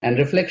 And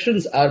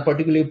reflections are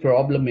particularly a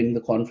problem in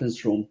the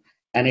conference room,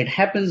 and it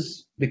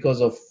happens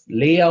because of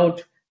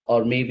layout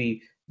or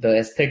maybe the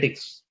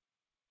aesthetics.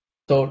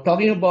 So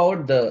talking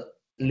about the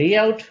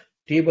layout,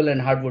 table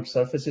and hardwood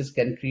surfaces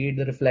can create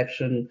the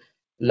reflection.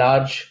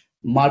 Large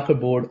marker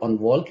board on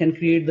wall can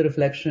create the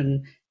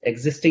reflection.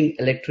 Existing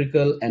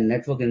electrical and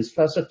network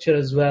infrastructure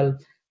as well.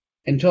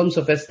 In terms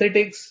of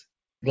aesthetics,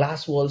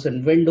 glass walls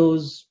and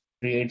windows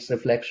creates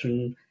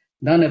reflection.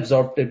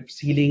 Non-absorptive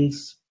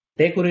ceilings,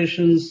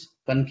 decorations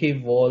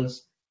concave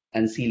walls,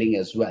 and ceiling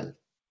as well.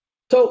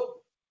 So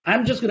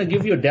I'm just going to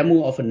give you a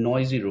demo of a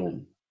noisy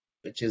room,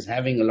 which is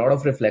having a lot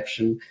of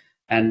reflection,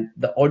 and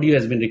the audio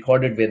has been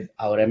recorded with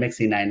our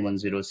MXA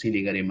 910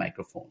 ceiling array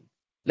microphone.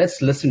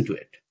 Let's listen to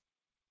it.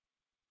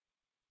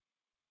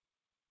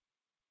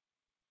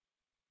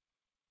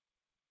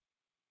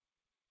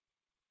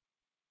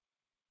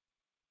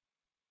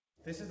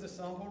 This is a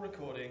sample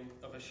recording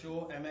of a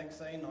Shure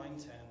MXA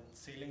 910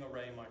 ceiling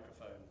array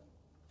microphone.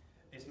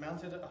 It's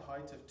mounted at a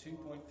height of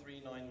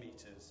 2.39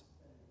 meters.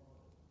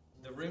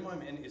 The room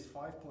I'm in is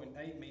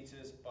 5.8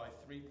 meters by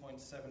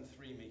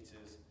 3.73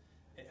 meters.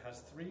 It has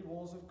 3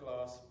 walls of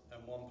glass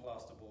and 1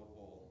 plasterboard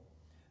wall.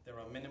 There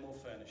are minimal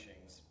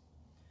furnishings.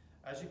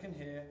 As you can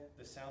hear,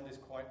 the sound is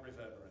quite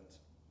reverberant.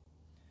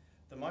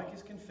 The mic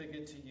is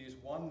configured to use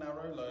one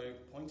narrow lobe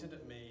pointed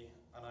at me,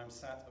 and I'm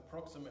sat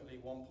approximately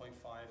 1.5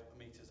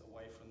 meters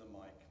away from the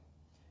mic.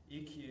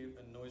 EQ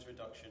and noise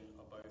reduction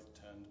are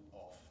both turned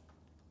off.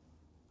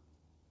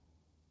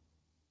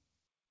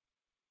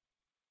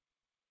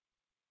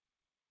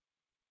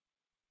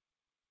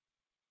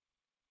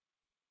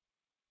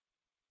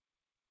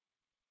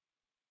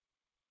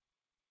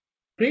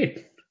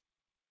 Great.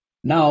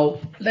 Now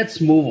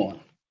let's move on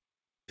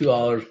to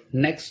our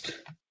next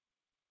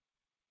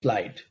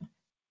slide.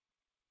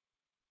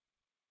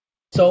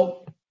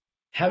 So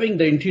having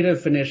the interior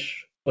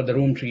finish for the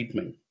room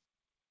treatment,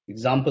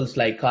 examples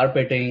like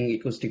carpeting,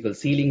 acoustical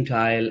ceiling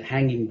tile,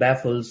 hanging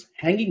baffles.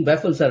 Hanging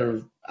baffles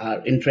are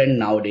in trend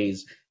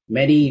nowadays.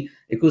 Many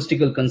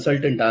acoustical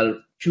consultants are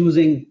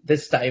choosing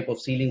this type of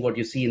ceiling, what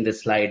you see in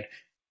this slide.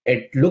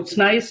 It looks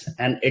nice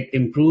and it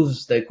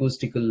improves the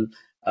acoustical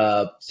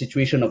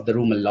situation of the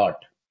room a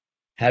lot.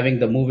 Having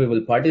the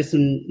movable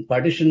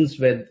partitions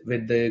with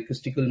the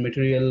acoustical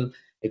material,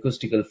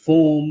 acoustical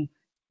foam,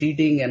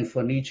 seating and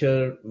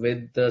furniture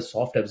with the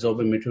soft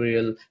absorbent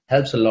material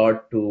helps a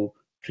lot to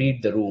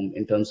treat the room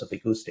in terms of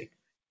acoustic.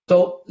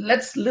 So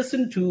let's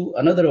listen to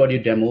another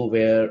audio demo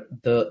where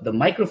the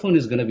microphone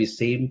is going to be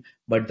same,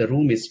 but the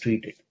room is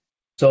treated.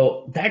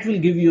 So that will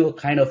give you a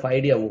kind of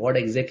idea of what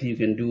exactly you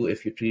can do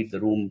if you treat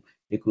the room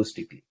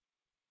acoustically.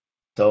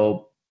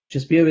 So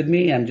just bear with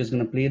me. I'm just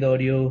going to play the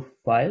audio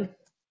file.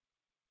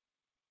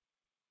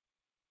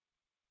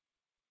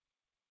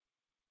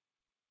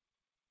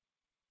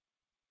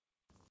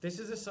 This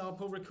is a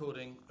sample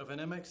recording of an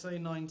MXA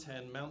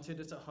 910 mounted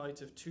at a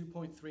height of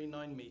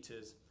 2.39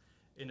 meters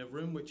in a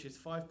room which is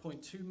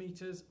 5.2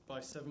 meters by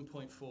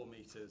 7.4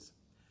 meters.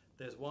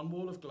 There's one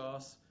wall of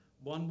glass,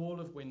 one wall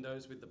of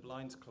windows with the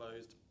blinds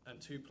closed, and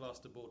 2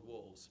 plasterboard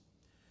walls.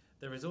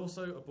 There is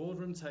also a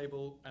boardroom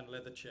table and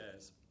leather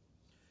chairs.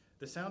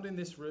 The sound in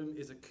this room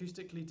is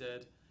acoustically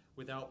dead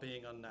without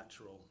being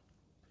unnatural.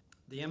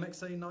 The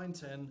MXA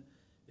 910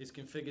 is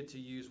configured to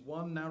use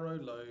one narrow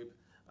lobe,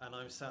 and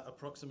I'm sat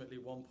approximately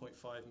 1.5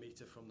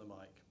 meter from the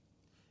mic.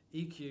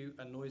 EQ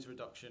and noise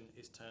reduction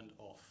is turned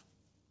off.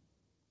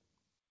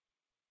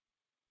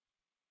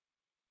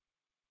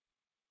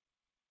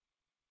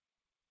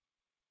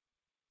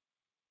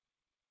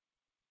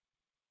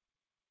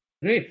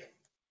 Great.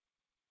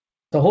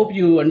 So I hope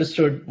you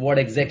understood what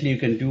exactly you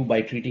can do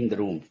by treating the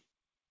room,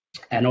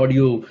 and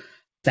audio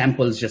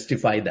samples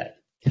justify that.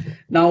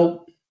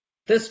 Now,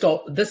 this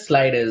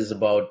slide is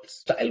about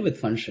style with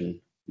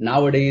function.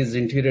 Nowadays,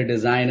 interior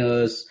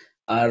designers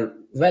are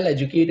well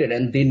educated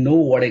and they know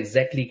what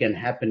exactly can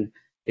happen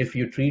if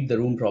you treat the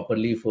room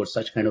properly for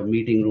such kind of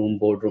meeting room,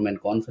 boardroom,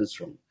 and conference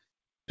room.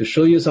 To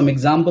show you some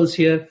examples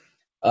here,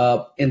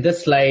 in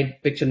this slide,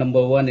 picture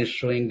number 1 is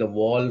showing the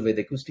wall with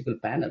acoustical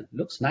panel.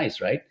 Looks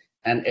nice, right?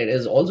 And it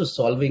is also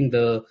solving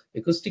the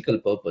acoustical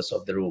purpose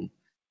of the room.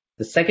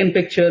 The second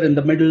picture in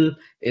the middle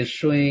is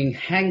showing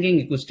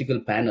hanging acoustical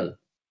panel.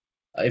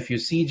 If you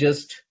see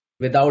just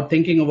without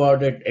thinking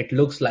about it, it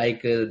looks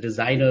like a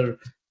designer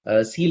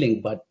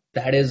ceiling, but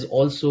that is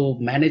also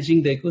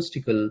managing the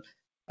acoustical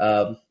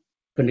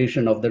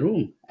condition of the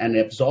room and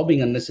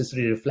absorbing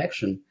unnecessary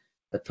reflection.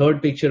 The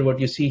third picture, what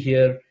you see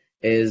here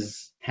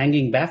is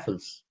hanging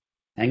baffles.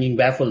 Hanging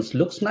baffles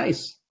looks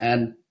nice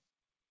and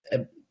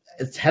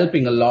it's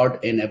helping a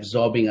lot in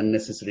absorbing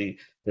unnecessary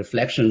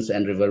reflections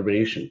and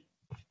reverberation.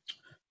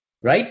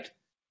 Right?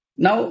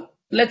 Now,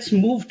 let's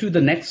move to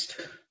the next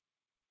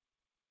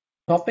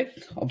topic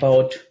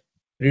about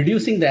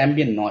reducing the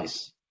ambient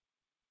noise.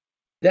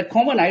 There are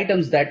common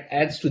items that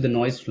adds to the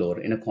noise floor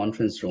in a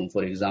conference room.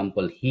 For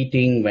example,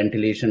 heating,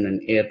 ventilation,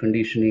 and air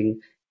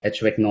conditioning,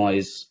 HVAC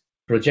noise,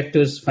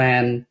 projectors,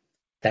 fan,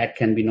 that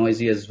can be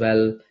noisy as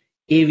well.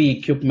 AV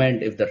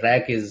equipment, if the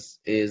rack is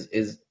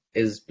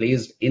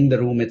placed in the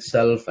room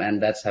itself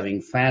and that's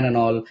having fan and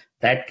all,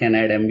 that can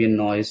add ambient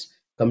noise.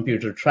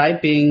 Computer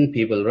typing,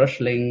 people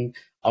rustling,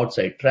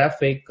 outside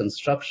traffic,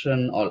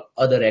 construction, or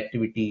other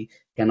activity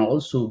can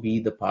also be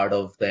the part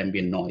of the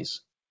ambient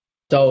noise.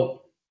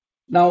 So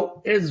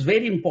now it is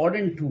very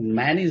important to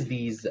manage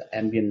these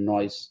ambient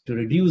noise, to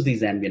reduce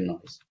these ambient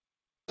noise.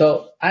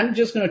 So I'm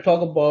just going to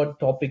talk about a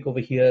topic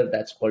over here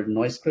that's called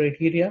noise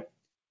criteria.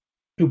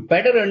 To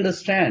better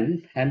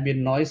understand ambient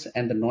noise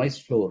and the noise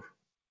floor,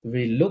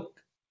 we look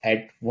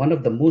at one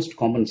of the most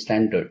common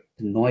standard,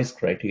 the noise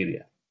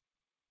criteria.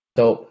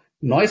 So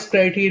noise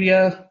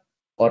criteria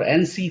or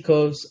NC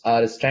curves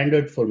are a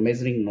standard for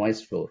measuring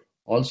noise floor,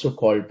 also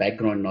called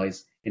background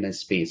noise in a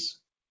space.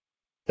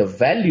 The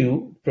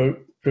value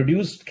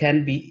produced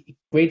can be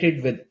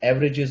equated with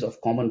averages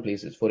of common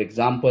places. For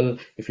example,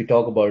 if you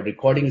talk about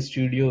recording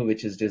studio,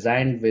 which is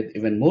designed with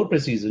even more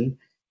precision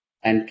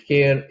and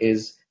care,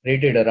 is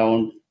rated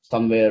around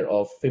somewhere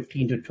of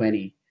 15 to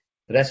 20.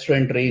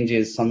 Restaurant range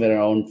is somewhere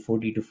around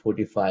 40 to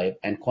 45,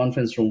 and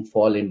conference room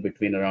fall in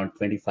between around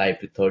 25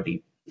 to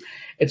 30.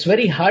 It's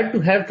very hard to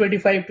have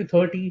 25 to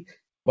 30,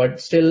 but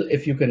still,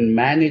 if you can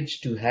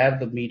manage to have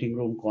the meeting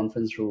room,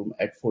 conference room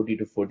at 40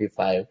 to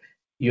 45,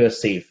 you're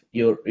safe.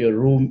 Your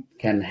room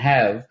can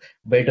have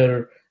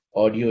better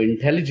audio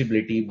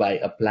intelligibility by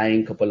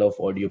applying a couple of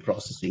audio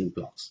processing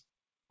blocks.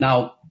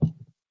 Now,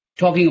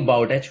 talking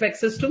about HVAC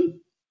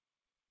system,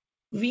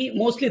 we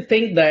mostly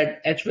think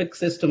that HVAC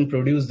system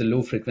produce the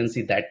low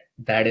frequency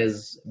that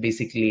is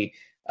basically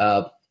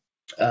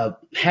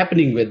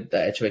happening with the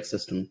HVAC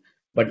system.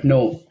 But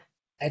no,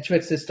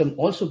 HVAC system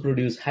also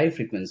produce high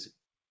frequency.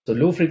 So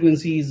low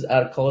frequencies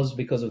are caused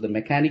because of the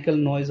mechanical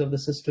noise of the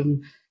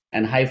system,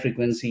 and high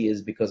frequency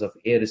is because of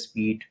air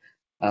speed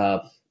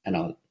and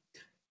all.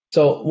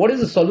 So what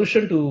is the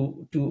solution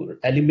to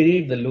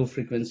eliminate the low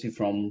frequency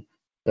from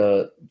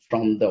the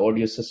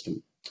audio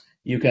system?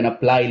 You can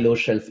apply low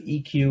shelf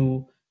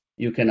EQ,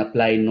 you can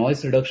apply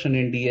noise reduction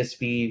in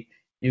DSP,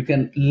 you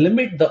can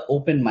limit the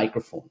open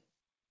microphone.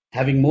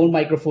 Having more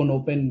microphone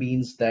open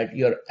means that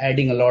you're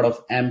adding a lot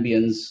of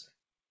ambience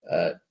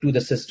to the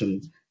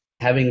system.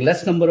 Having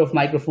less number of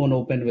microphone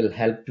open will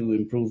help to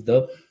improve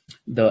the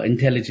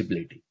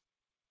intelligibility.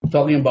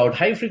 Talking about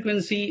high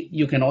frequency,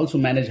 you can also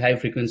manage high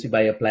frequency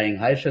by applying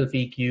high shelf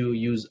EQ,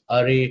 use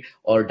array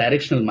or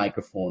directional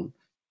microphone.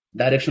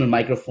 Directional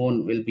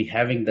microphone will be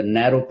having the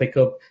narrow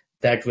pickup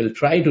that will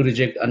try to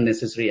reject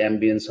unnecessary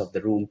ambience of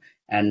the room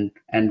and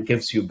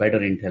gives you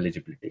better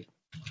intelligibility.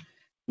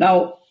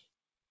 Now,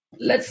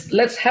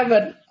 let's have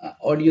an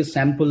audio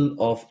sample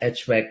of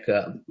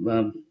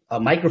HVAC, a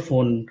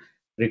microphone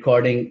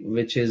recording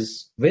which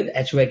is with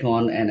HVAC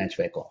on and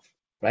HVAC off,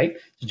 right?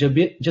 So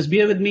just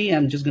bear with me.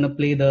 I'm just going to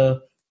play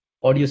the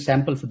audio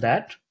sample for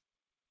that.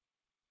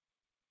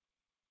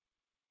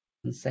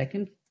 1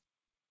 second.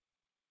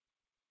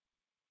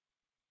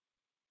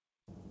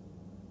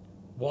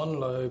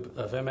 One lobe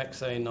of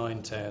MXA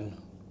 910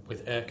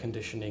 with air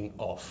conditioning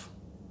off.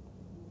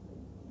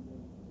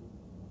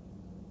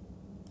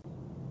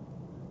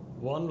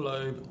 One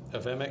lobe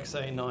of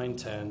MXA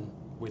 910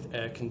 with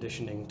air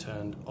conditioning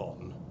turned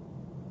on.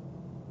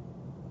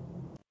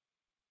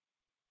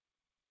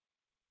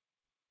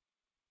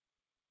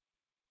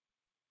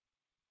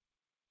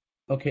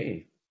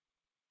 Okay.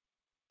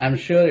 I'm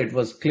sure it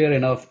was clear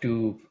enough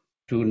to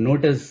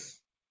notice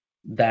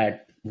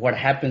that what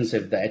happens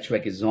if the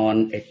HVAC is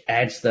on, it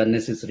adds the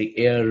necessary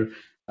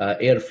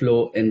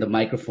airflow in the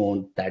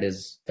microphone that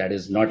is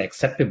not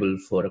acceptable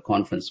for a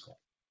conference call.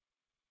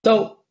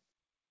 So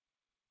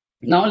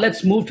now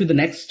let's move to the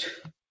next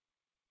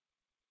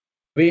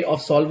way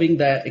of solving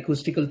the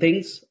acoustical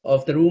things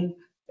of the room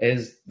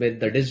is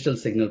with the digital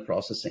signal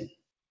processing.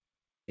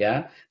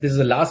 Yeah, this is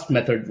the last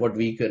method what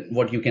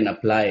you can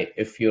apply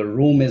if your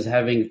room is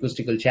having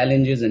acoustical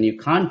challenges and you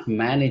can't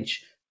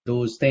manage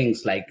those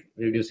things like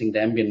reducing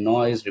the ambient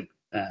noise,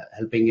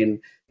 helping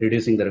in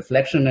reducing the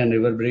reflection and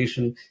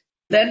reverberation.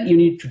 Then you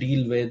need to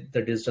deal with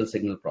the digital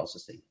signal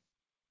processing.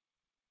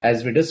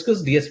 As we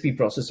discussed DSP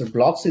processor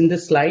blocks in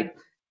this slide,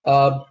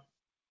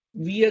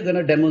 we are going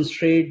to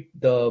demonstrate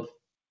the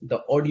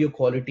audio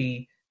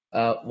quality,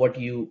 what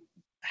you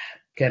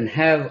can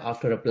have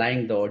after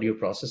applying the audio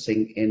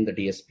processing in the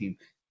DSP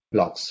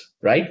blocks,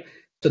 right?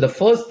 So the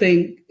first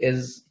thing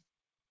is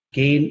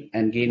gain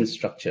and gain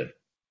structure.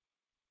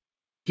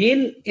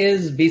 Gain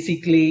is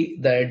basically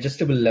the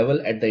adjustable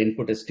level at the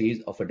input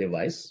stage of a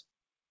device.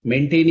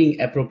 Maintaining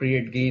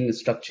appropriate gain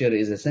structure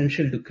is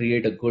essential to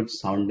create a good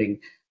sounding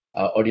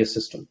audio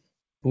system.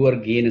 Poor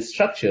gain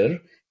structure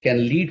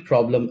can lead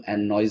problem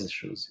and noise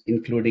issues,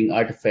 including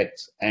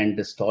artifacts and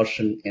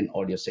distortion in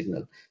audio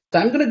signal. So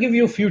I'm going to give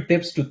you a few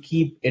tips to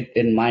keep it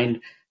in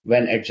mind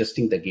when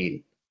adjusting the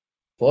gain.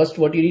 First,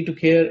 what you need to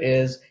care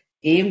is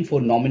aim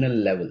for nominal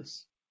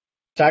levels.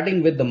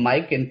 Starting with the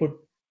mic input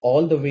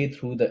all the way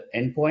through the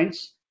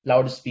endpoints,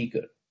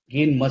 loudspeaker.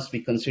 Gain must be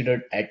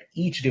considered at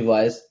each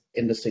device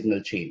in the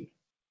signal chain.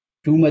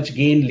 Too much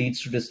gain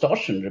leads to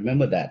distortion,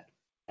 remember that.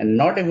 And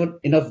not even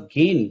enough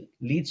gain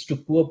leads to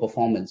poor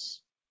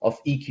performance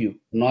of EQ,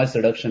 noise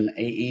reduction, and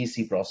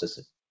AAC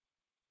processes.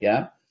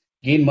 Yeah,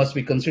 gain must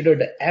be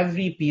considered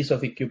every piece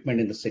of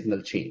equipment in the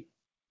signal chain.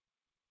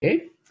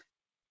 Okay,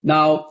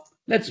 now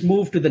let's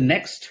move to the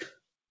next,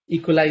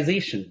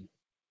 equalization.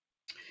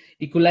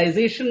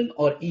 Equalization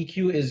or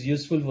EQ is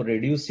useful for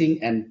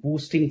reducing and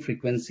boosting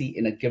frequency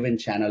in a given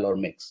channel or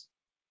mix.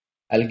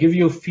 I'll give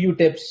you a few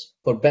tips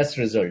for best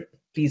result.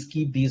 Please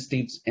keep these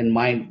tips in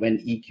mind when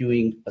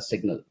EQing a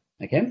signal.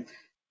 Okay.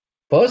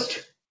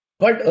 First,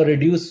 cut or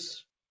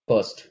reduce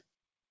first.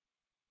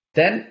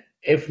 Then,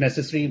 if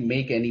necessary,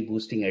 make any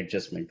boosting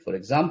adjustment. For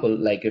example,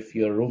 like if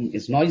your room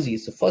is noisy,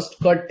 so first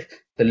cut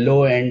the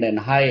low end and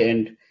high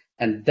end.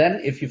 And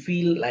then if you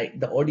feel like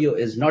the audio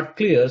is not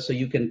clear, so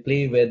you can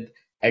play with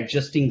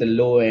adjusting the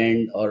low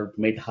end or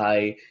mid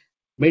high.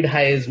 Mid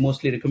high is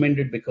mostly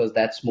recommended because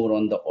that's more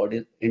on the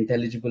audio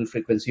intelligible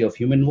frequency of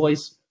human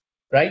voice,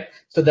 right?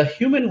 So the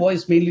human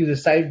voice mainly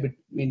reside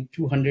between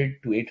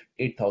 200 to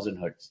 8,000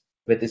 hertz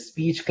with a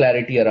speech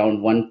clarity around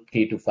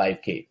 1K to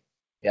 5K.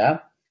 Yeah.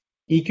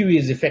 EQ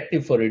is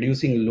effective for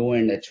reducing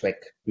low-end HVAC,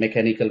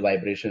 mechanical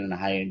vibration, and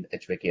high-end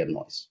HVAC air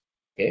noise.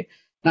 Okay.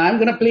 Now I'm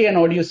going to play an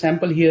audio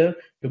sample here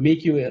to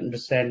make you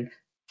understand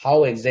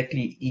how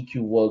exactly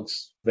EQ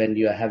works when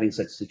you are having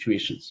such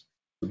situations.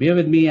 So bear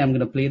with me. I'm going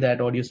to play that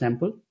audio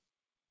sample.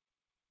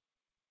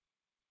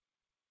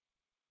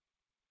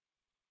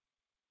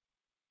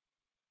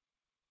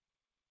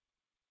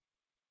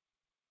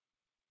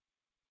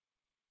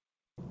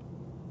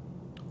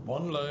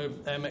 One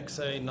lobe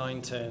MXA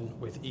 910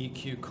 with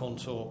EQ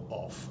contour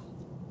off.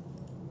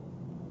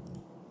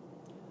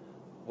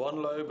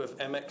 One lobe of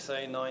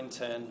MXA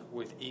 910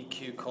 with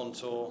EQ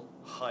contour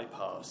high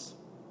pass.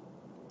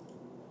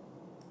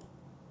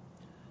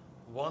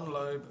 One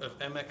lobe of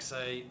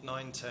MXA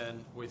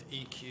 910 with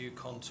EQ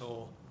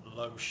contour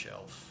low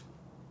shelf.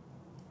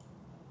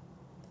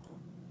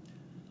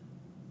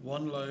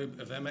 One lobe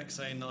of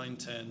MXA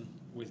 910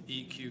 with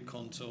EQ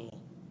contour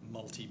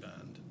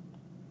multiband.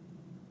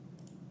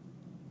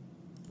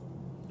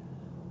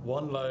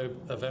 One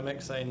lobe of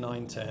MXA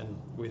 910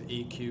 with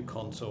EQ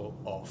contour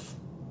off.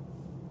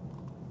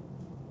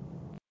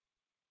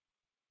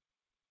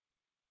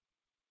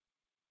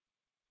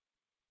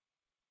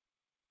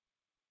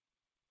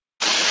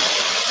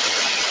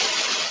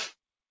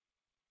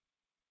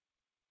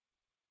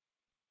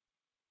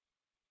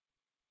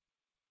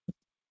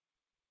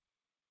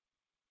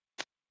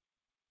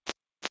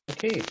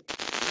 Okay.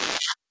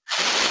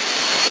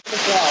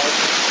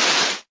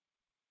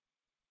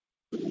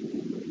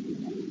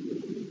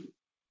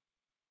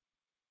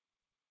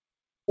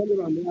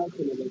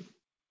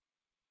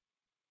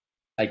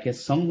 I guess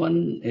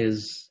someone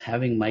is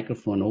having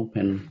microphone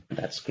open.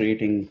 That's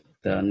creating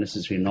the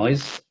unnecessary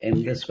noise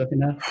in this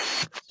webinar.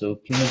 So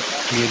please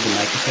mute the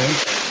microphone.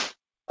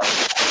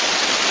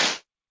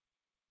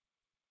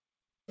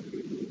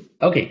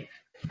 Okay.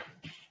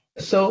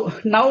 So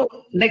now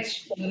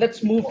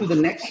let's move to the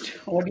next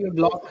audio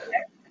block.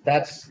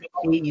 That's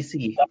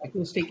AEC,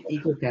 acoustic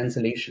echo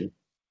cancellation.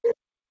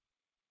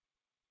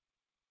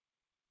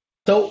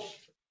 So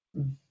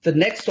the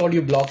next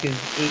audio block is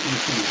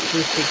AEC,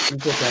 acoustic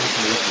echo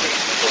cancellation.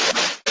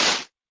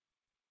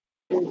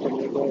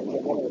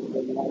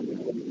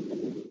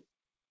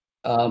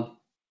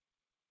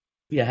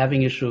 We are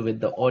having issue with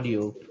the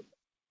audio.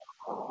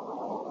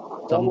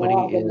 Somebody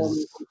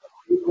is.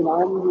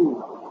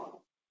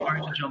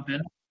 Sorry to jump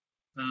in.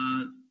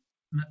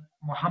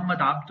 Muhammad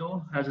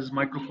Abdo has his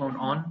microphone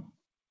on.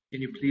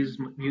 Can you please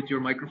mute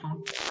your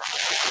microphone?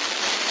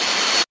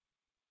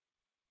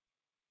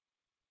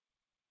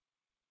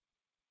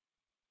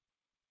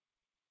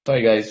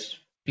 Sorry, guys.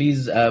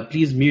 Please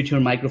mute your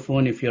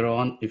microphone if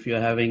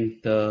you're having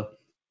the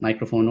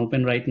microphone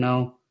open right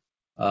now.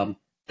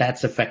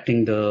 That's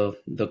affecting the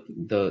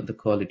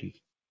quality.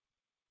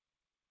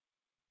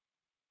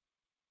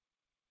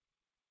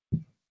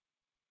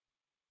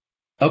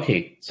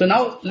 Okay, so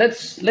now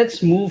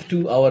let's move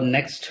to our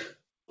next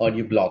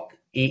audio block,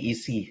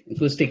 AEC,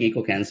 acoustic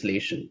echo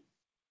cancellation.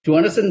 To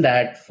understand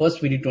that,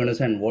 first we need to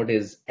understand what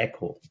is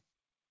echo.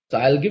 So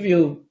I'll give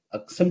you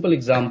a simple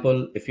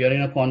example. If you're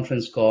in a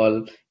conference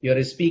call,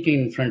 you're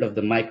speaking in front of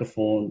the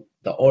microphone,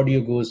 the audio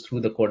goes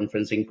through the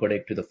conferencing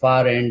codec to the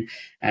far end,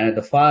 and at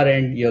the far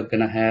end, you're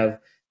gonna have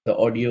the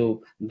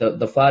audio,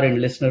 the far end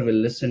listener will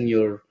listen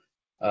your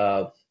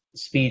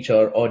speech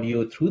or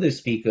audio through the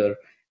speaker.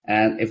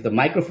 And if the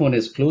microphone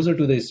is closer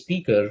to the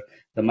speaker,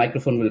 the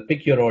microphone will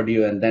pick your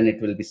audio and then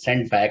it will be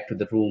sent back to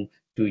the room,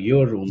 to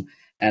your room.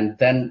 And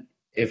then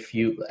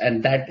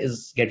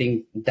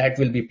that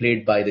will be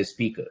played by the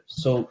speaker.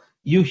 So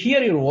you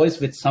hear your voice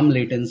with some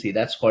latency.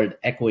 That's called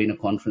echo in a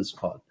conference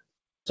call.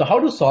 So how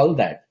to solve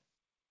that?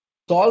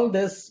 Solve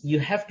this, you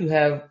have to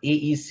have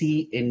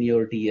AEC in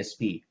your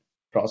DSP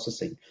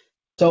processing.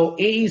 So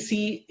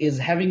AEC is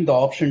having the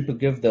option to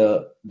give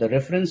the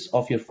reference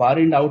of your far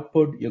end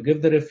output. You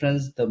give the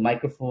reference, the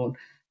microphone,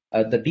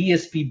 the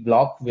DSP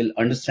block will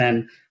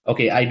understand,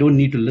 okay, I don't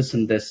need to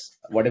listen this,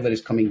 whatever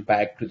is coming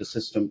back to the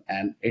system,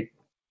 and it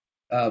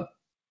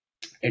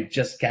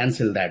just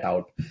cancel that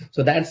out.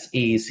 So that's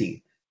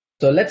AEC.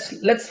 So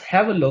let's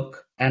have a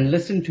look and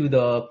listen to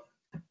the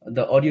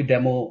audio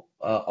demo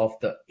of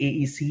the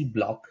AEC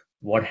block.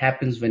 What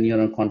happens when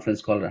you're on a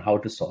conference call and how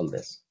to solve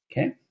this.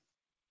 Okay.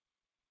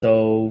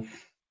 So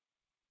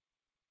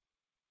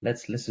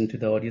let's listen to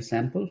the audio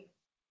sample.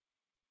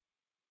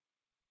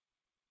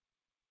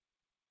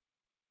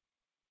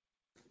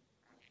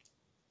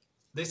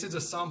 This is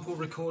a sample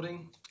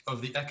recording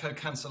of the echo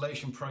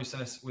cancellation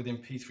process within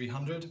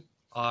P300.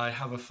 I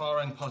have a far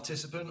end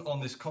participant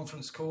on this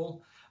conference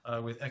call,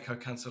 with echo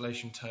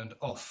cancellation turned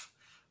off.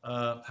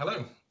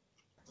 Hello.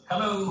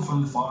 Hello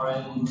from the far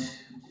end.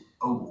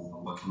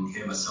 Oh, I can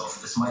hear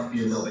myself. This might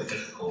be a little bit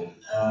difficult.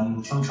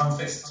 Can we try and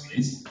fix this,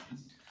 please?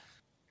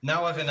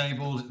 Now I've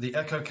enabled the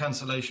echo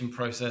cancellation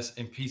process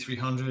in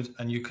P300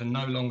 and you can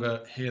no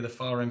longer hear the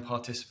far end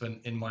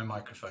participant in my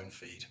microphone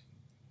feed.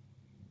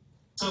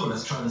 So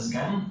let's try this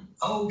again.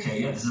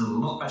 Okay, yeah, this is a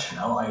lot better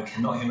now. I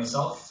cannot hear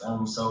myself,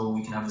 so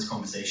we can have this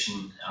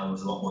conversation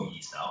with a lot more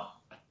ease now.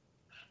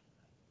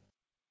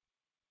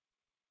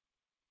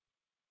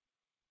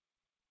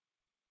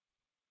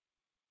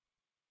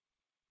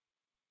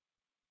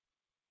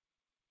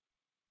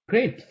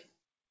 Great.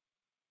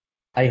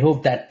 I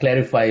hope that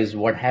clarifies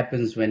what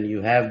happens when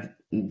you have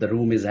the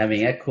room is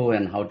having echo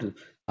and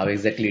how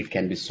exactly it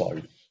can be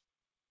solved.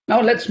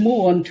 Now let's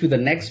move on to the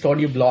next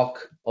audio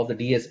block of the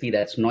DSP,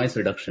 that's noise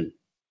reduction.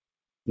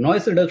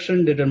 Noise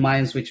reduction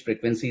determines which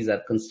frequencies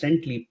are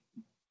constantly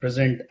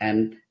present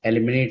and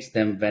eliminates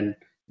them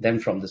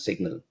from the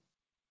signal.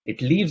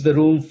 It leaves the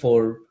room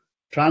for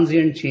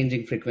transient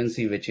changing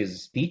frequency, which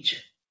is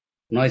speech.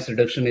 Noise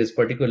reduction is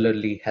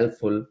particularly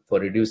helpful for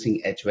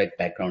reducing HVAC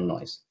background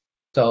noise.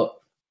 So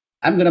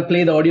I'm going to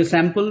play the audio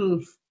sample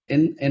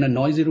in a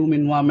noisy room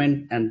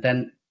environment, and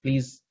then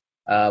please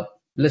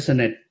listen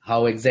at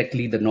how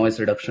exactly the noise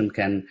reduction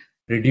can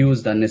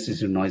reduce the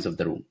unnecessary noise of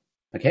the room.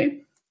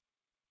 Okay,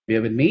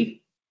 bear with me.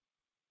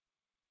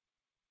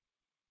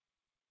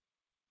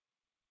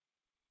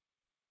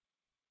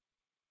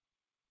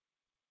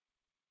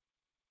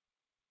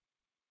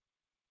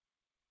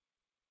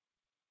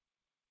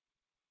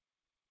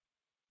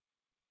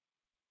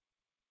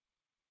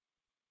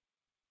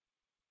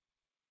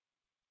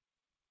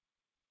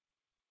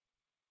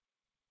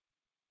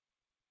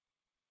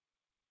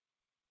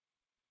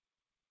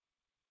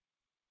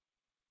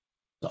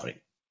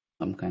 Sorry,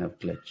 I'm kind of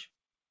glitch.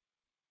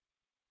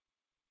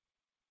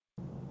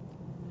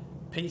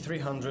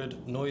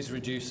 P300 noise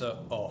reducer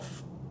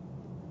off.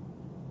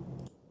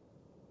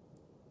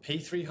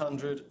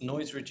 P300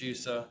 noise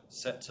reducer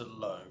set to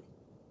low.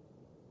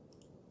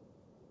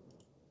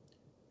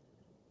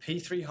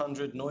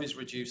 P300 noise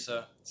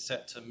reducer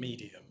set to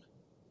medium.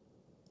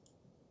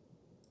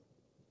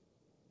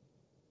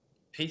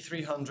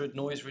 P300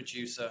 noise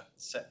reducer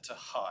set to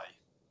high.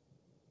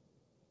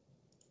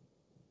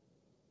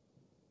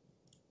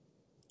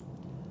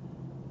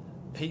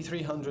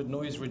 P300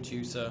 noise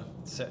reducer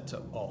set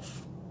to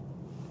off.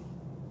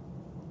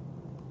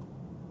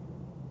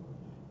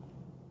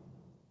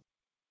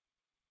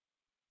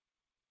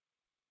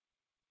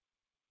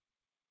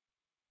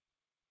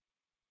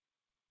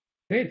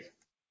 Great.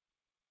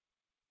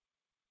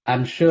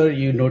 I'm sure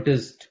you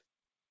noticed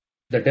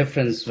the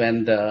difference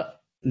when the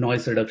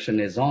noise reduction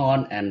is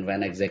on and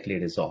when exactly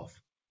it is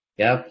off.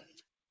 Yeah,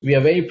 we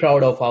are very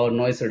proud of our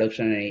noise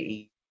reduction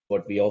and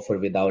what we offer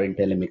with our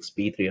IntelliMix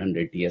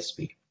P300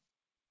 DSP.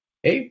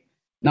 Okay,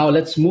 now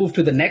let's move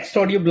to the next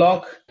audio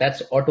block,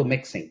 that's auto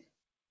mixing.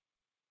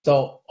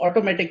 So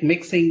automatic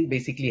mixing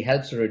basically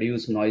helps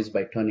reduce noise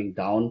by turning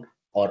down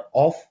or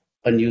off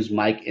unused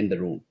mic in the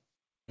room.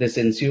 This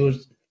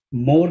ensures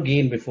more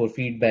gain before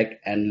feedback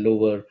and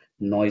lower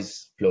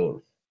noise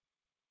floor.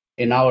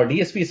 In our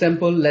DSP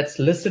sample, let's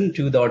listen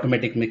to the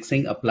automatic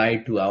mixing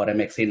applied to our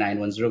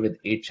MXA910 with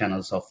 8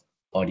 channels of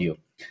audio.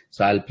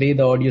 So I'll play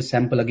the audio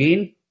sample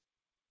again.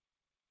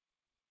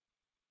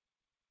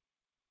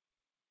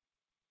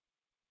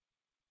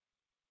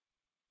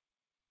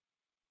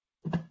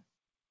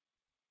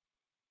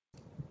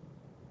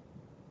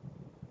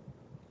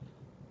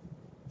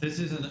 This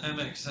is an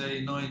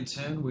MXA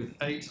 910 with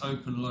 8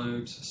 open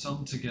lobes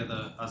summed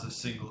together as a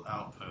single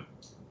output.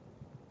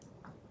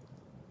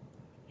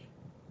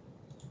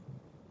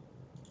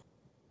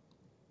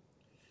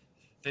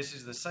 This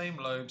is the same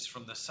lobes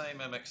from the same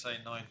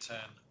MXA 910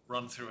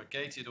 run through a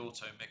gated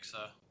auto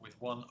mixer with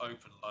 1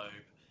 open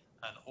lobe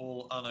and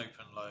all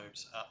unopened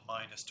lobes at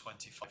minus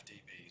 25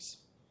 dBs.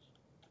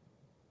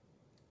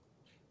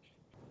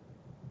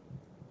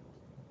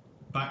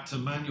 Back to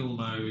manual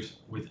mode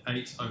with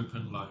 8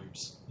 open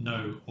lobes,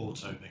 no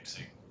auto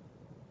mixing.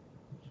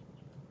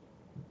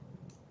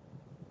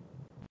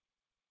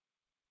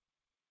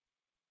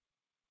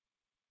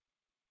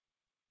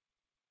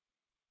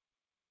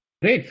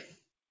 Great.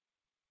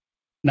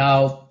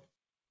 Now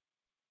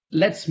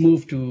let's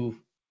move to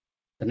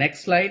the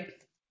next slide.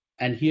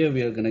 And here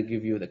we are going to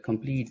give you the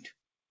complete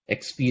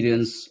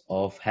experience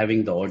of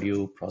having the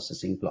audio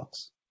processing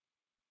blocks.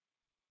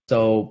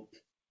 So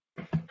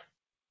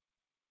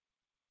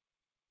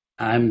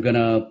I'm going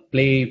to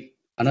play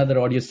another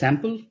audio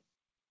sample.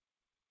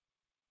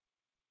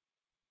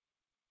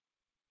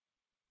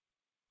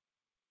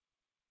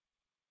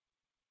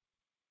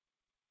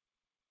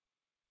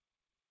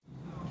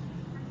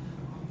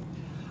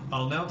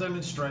 I'll now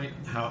demonstrate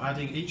how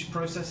adding each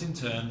process in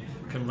turn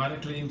can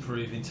radically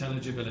improve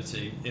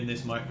intelligibility in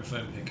this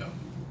microphone pickup.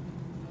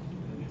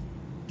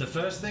 The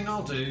first thing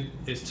I'll do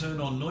is turn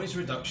on noise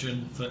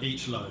reduction for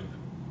each lobe.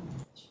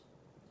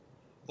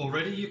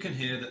 Already you can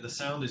hear that the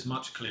sound is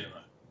much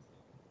clearer.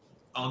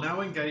 I'll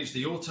now engage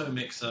the auto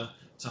mixer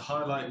to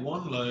highlight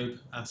one lobe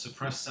and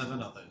suppress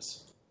 7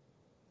 others.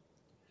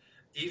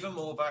 Even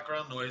more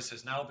background noise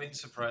has now been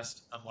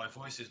suppressed and my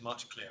voice is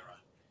much clearer.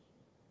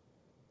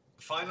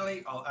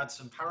 Finally, I'll add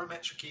some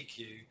parametric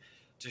EQ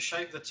to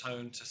shape the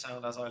tone to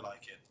sound as I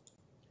like it.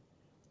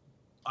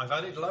 I've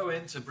added low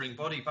end to bring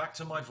body back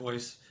to my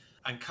voice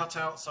and cut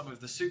out some of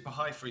the super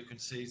high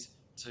frequencies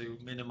to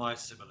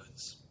minimize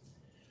sibilance.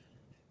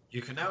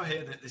 You can now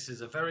hear that this is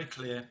a very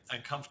clear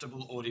and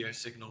comfortable audio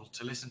signal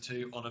to listen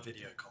to on a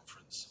video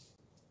conference.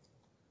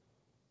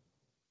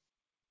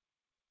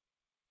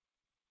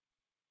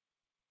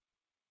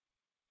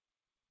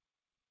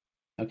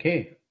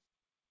 Okay,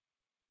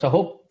 so I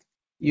hope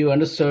you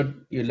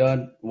understood, you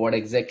learned what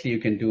exactly you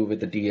can do with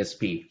the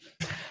DSP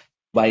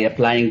by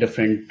applying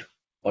different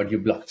audio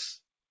blocks.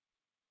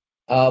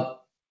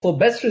 For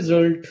best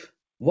result,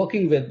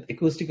 working with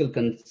acoustical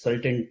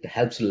consultant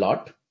helps a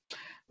lot.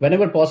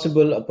 Whenever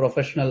possible, a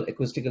professional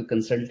acoustical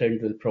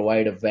consultant will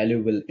provide a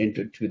valuable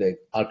input to the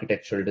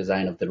architectural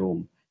design of the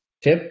room.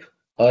 Tip,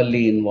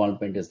 early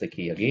involvement is the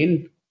key.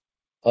 Again,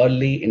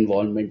 early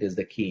involvement is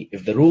the key.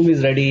 If the room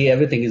is ready,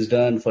 everything is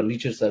done,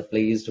 furnitures are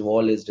placed,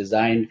 wall is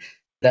designed,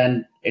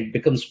 then it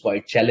becomes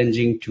quite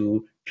challenging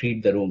to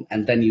treat the room.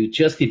 And then you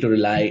just need to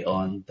rely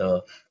on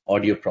the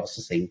audio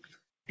processing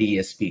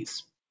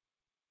DSPs.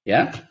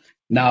 Yeah.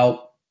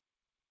 Now,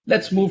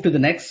 let's move to the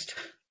next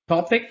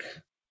topic,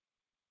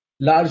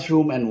 large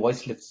room and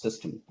voice lift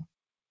system.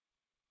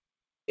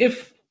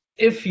 If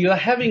you're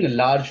having a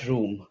large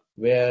room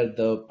where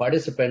the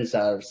participants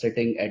are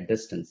sitting at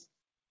distance,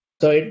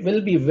 so it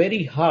will be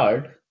very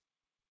hard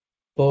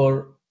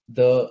for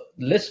the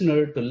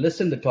listener to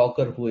listen the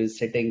talker who is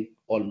sitting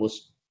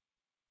almost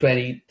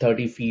 20,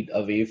 30 feet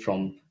away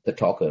from the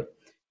talker.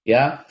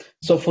 Yeah.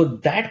 So for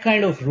that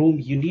kind of room,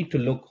 you need to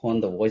look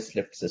on the voice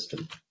lift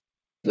system.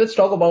 Let's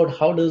talk about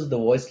how does the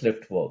voice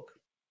lift work.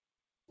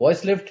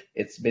 Voice lift,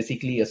 it's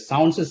basically a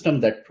sound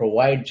system that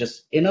provides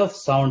just enough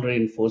sound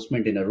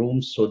reinforcement in a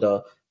room so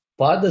the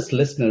farthest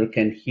listener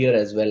can hear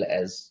as well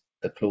as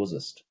the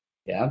closest.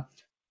 Yeah.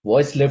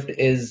 Voice lift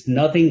is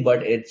nothing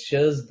but it's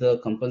just the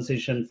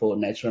compensation for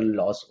natural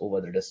loss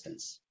over the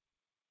distance.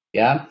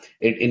 Yeah.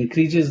 It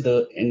increases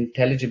the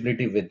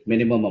intelligibility with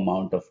minimum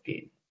amount of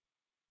gain.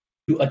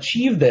 To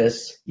achieve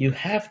this, you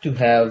have to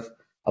have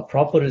a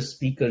proper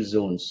speaker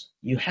zones.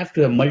 You have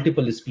to have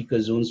multiple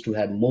speaker zones to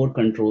have more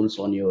controls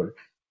on your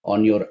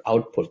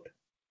output.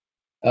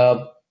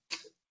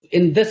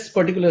 In this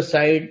particular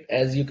side,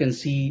 as you can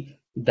see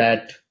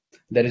that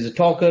there is a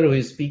talker who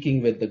is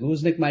speaking with the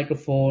gooseneck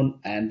microphone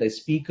and the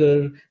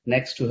speaker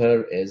next to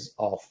her is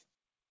off.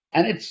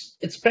 And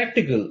it's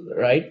practical,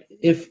 right?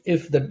 If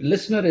the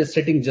listener is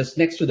sitting just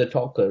next to the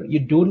talker, you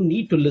don't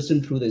need to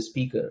listen through the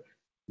speaker.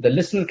 The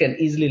listener can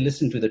easily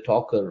listen to the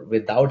talker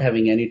without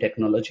having any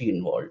technology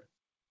involved.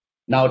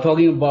 Now,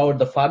 talking about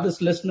the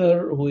farthest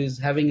listener who is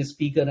having a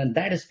speaker and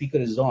that speaker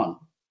is on.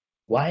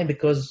 Why?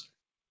 Because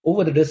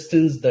over the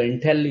distance, the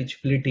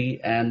intelligibility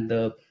and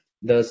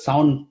the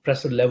sound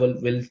pressure level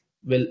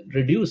will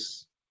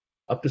reduce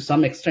up to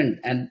some extent,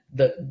 and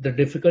the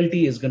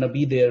difficulty is going to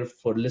be there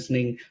for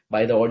listening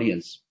by the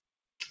audience.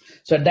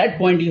 So at that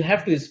point, you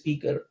have to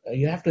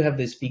have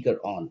the speaker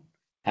on.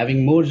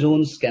 Having more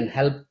zones can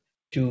help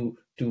to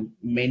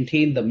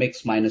maintain the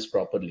mix minus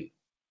properly,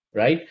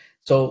 right?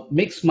 So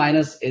mix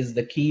minus is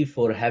the key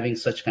for having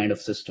such kind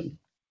of system.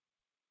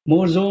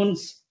 More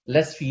zones,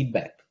 less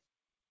feedback.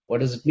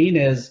 What does it mean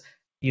is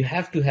you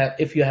have to have,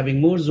 if you're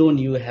having more zone,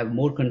 you have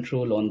more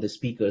control on the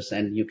speakers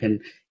and you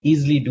can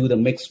easily do the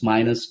mix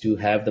minus to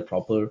have the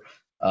proper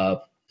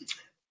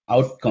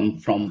outcome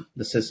from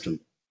the system.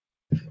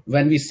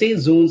 When we say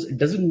zones, it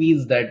doesn't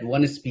mean that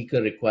one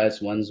speaker requires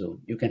one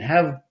zone. You can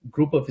have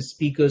group of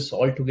speakers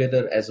all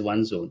together as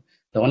one zone.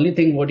 The only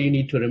thing what you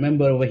need to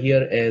remember over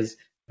here is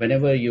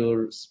whenever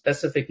your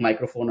specific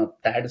microphone of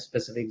that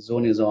specific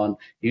zone is on,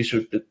 you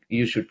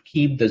should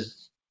keep the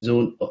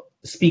zone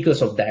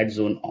speakers of that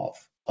zone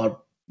off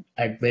or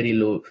at very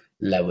low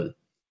level.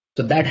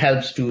 So that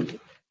helps to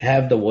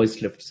have the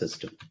voice lift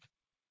system.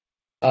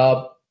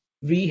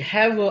 We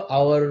have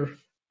our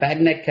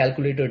PagNet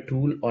calculator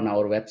tool on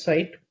our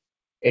website.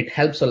 It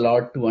helps a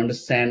lot to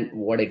understand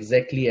what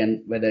exactly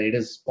and whether it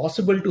is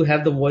possible to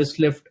have the voice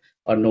lift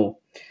or no.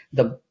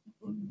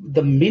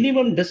 The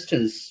minimum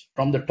distance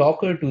from the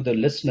talker to the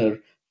listener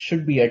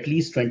should be at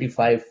least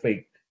 25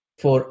 feet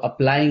for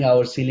applying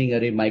our ceiling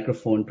array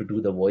microphone to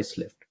do the voice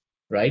lift,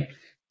 right?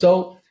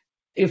 So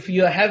if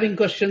you're having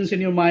questions in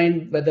your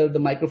mind whether the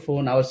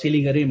microphone, our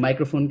ceiling array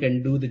microphone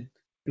can do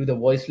the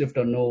voice lift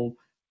or no,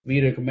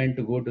 we recommend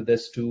to go to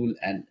this tool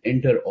and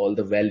enter all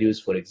the values,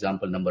 for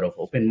example, number of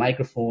open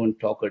microphone,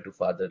 talker to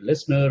farther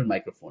listener,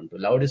 microphone to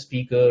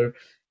loudspeaker,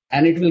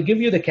 and it will give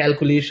you the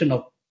calculation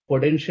of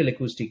potential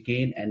acoustic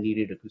gain and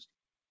needed acoustic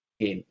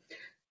gain.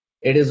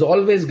 It is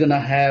always going to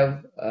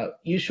have,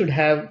 you should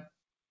have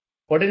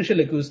potential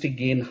acoustic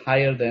gain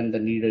higher than the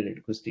needed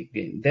acoustic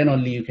gain. Then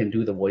only you can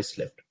do the voice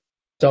lift.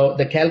 So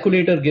the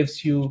calculator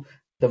gives you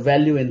the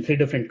value in 3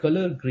 different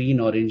colors, green,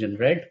 orange, and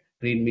red.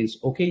 Green means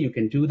okay, you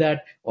can do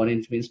that.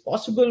 Orange means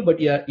possible, but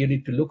yeah, you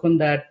need to look on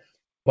that.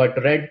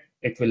 But red,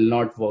 it will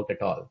not work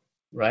at all,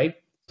 right?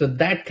 So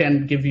that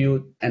can give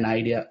you an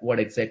idea what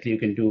exactly you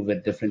can do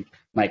with different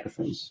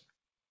microphones.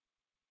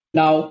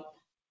 Now,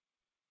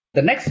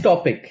 the next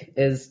topic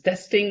is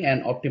testing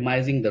and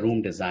optimizing the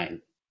room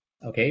design.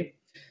 Okay,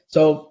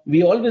 so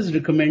we always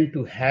recommend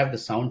to have the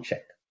sound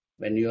check.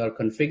 When you are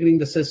configuring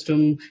the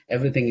system,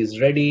 everything is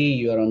ready,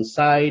 you are on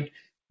site.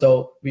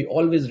 So we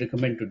always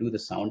recommend to do the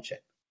sound check.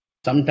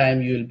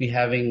 Sometime you will be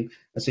having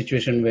a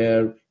situation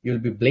where you'll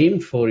be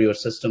blamed for your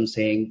system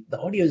saying the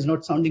audio is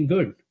not sounding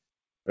good,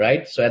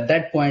 right? So at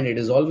that point, it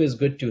is always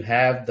good to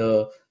have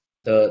the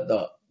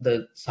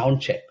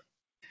sound check.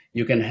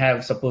 You can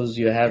have, suppose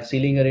you have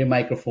ceiling array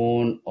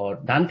microphone or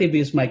Dante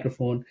based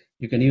microphone,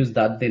 you can use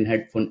Dante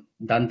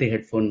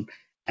headphone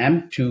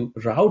amp to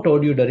route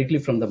audio directly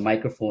from the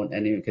microphone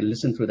and you can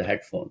listen through the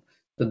headphone.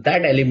 So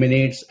that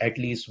eliminates at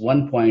least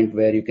one point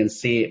where you can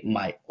say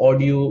my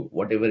audio,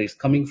 whatever is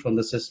coming from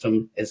the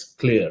system, is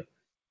clear.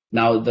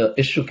 Now the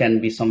issue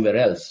can be somewhere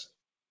else.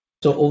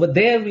 So over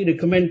there, we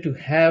recommend to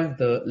have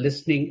the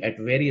listening at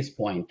various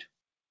points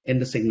in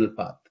the signal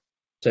path.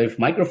 So if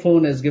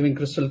microphone is giving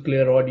crystal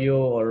clear audio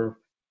or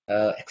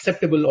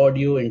acceptable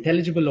audio,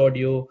 intelligible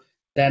audio,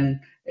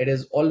 then it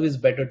is always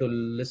better to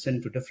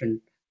listen to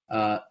different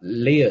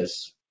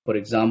layers. For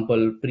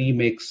example,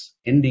 pre-mix,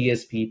 in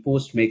DSP,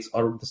 post-mix,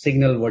 or the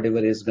signal, whatever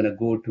is going to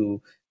go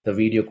to the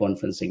video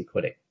conferencing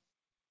codec.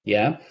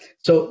 Yeah,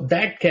 so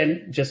that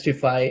can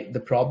justify the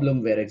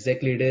problem where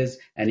exactly it is,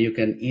 and you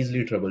can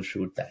easily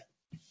troubleshoot that.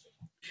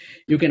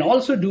 You can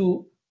also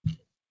do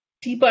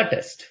STIPA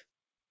test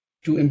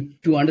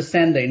to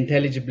understand the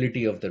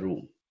intelligibility of the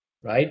room,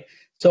 right?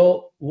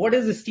 So what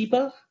is the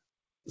STIPA?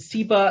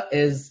 STIPA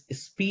is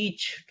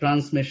Speech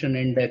Transmission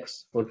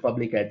Index for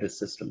Public Address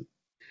System.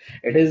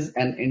 It is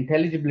an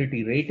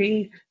intelligibility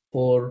rating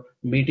for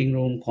meeting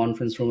room,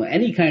 conference room,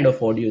 any kind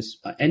of audio,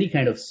 any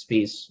kind of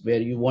space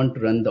where you want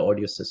to run the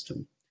audio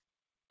system.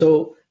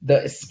 So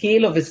the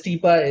scale of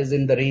STIPA is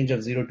in the range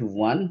of 0 to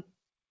 1.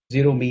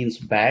 0 means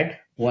bad,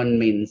 1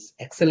 means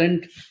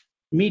excellent.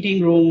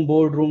 Meeting room,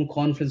 boardroom,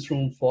 conference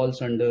room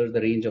falls under the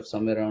range of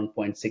somewhere around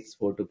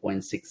 0.64 to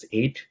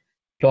 0.68.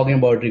 Talking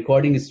about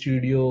recording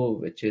studio,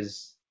 which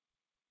is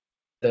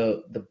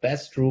the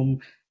best room,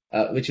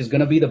 which is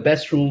going to be the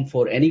best room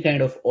for any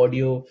kind of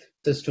audio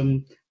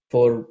system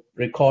for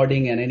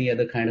recording and any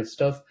other kind of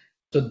stuff.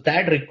 So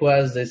that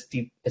requires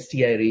the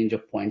STI range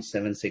of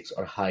 0.76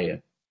 or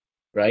higher,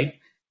 right?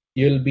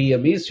 You'll be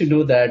amazed to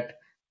know that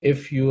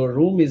if your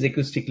room is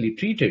acoustically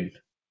treated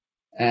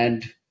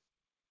and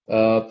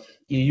you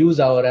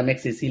use our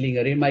MXA ceiling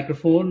array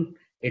microphone,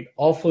 it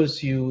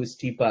offers you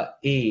STIPA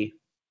A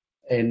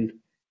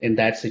in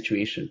that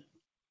situation,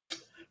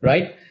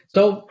 right?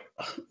 So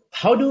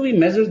how do we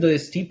measure the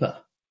STIPA?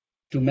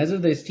 To measure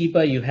the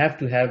STIPA, you have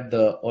to have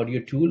the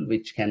audio tool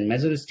which can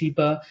measure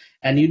STIPA,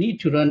 and you need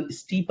to run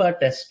STIPA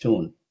test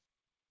tone.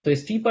 So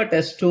STIPA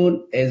test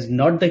tone is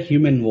not the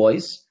human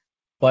voice,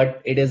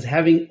 but it is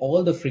having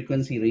all the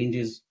frequency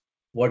ranges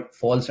what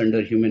falls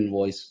under human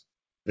voice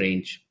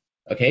range.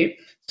 Okay,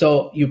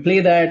 so you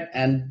play that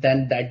and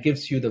then that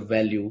gives you the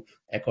value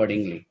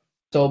accordingly.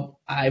 So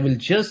I will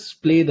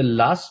just play the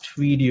last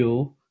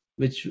video,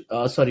 which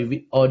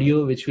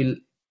audio, which will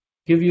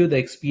give you the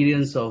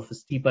experience of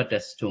STIPA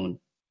test tone.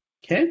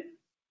 Okay.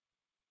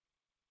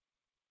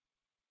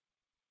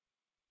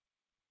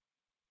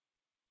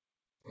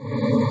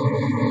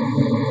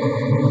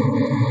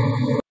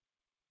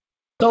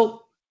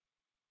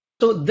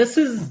 So this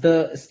is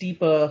the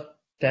STIPA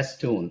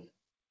test tone,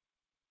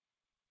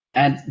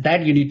 and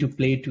that you need to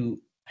play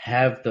to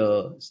have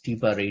the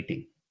STIPA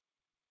rating.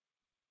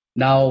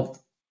 Now,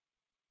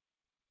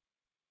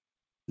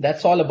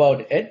 that's all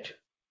about it.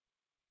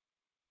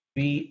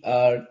 We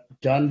are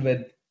done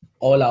with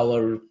all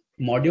our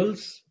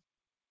modules.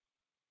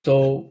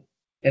 So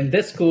in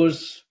this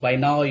course, by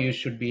now you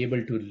should be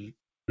able to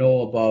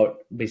know about,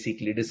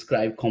 basically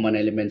describe common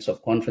elements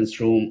of conference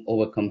room,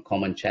 overcome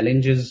common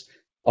challenges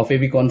of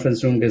AV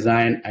conference room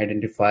design,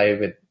 identify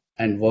with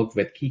and work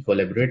with key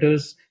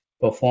collaborators,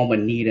 perform a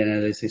need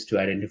analysis to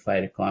identify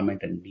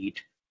requirement and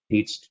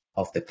needs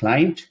of the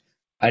client,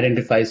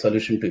 identify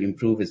solution to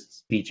improve his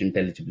speech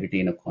intelligibility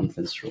in a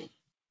conference room.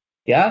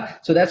 Yeah,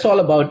 so that's all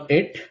about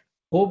it.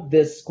 Hope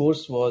this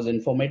course was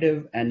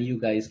informative and you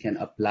guys can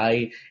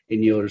apply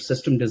in your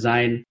system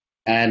design.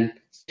 And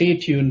stay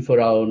tuned for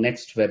our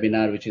next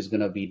webinar, which is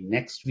going to be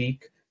next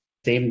week,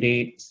 same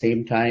date,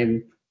 same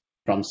time,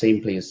 from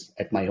same place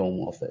at my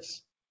home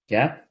office.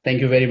 Yeah,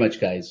 thank you very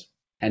much, guys,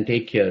 and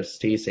take care.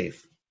 Stay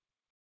safe.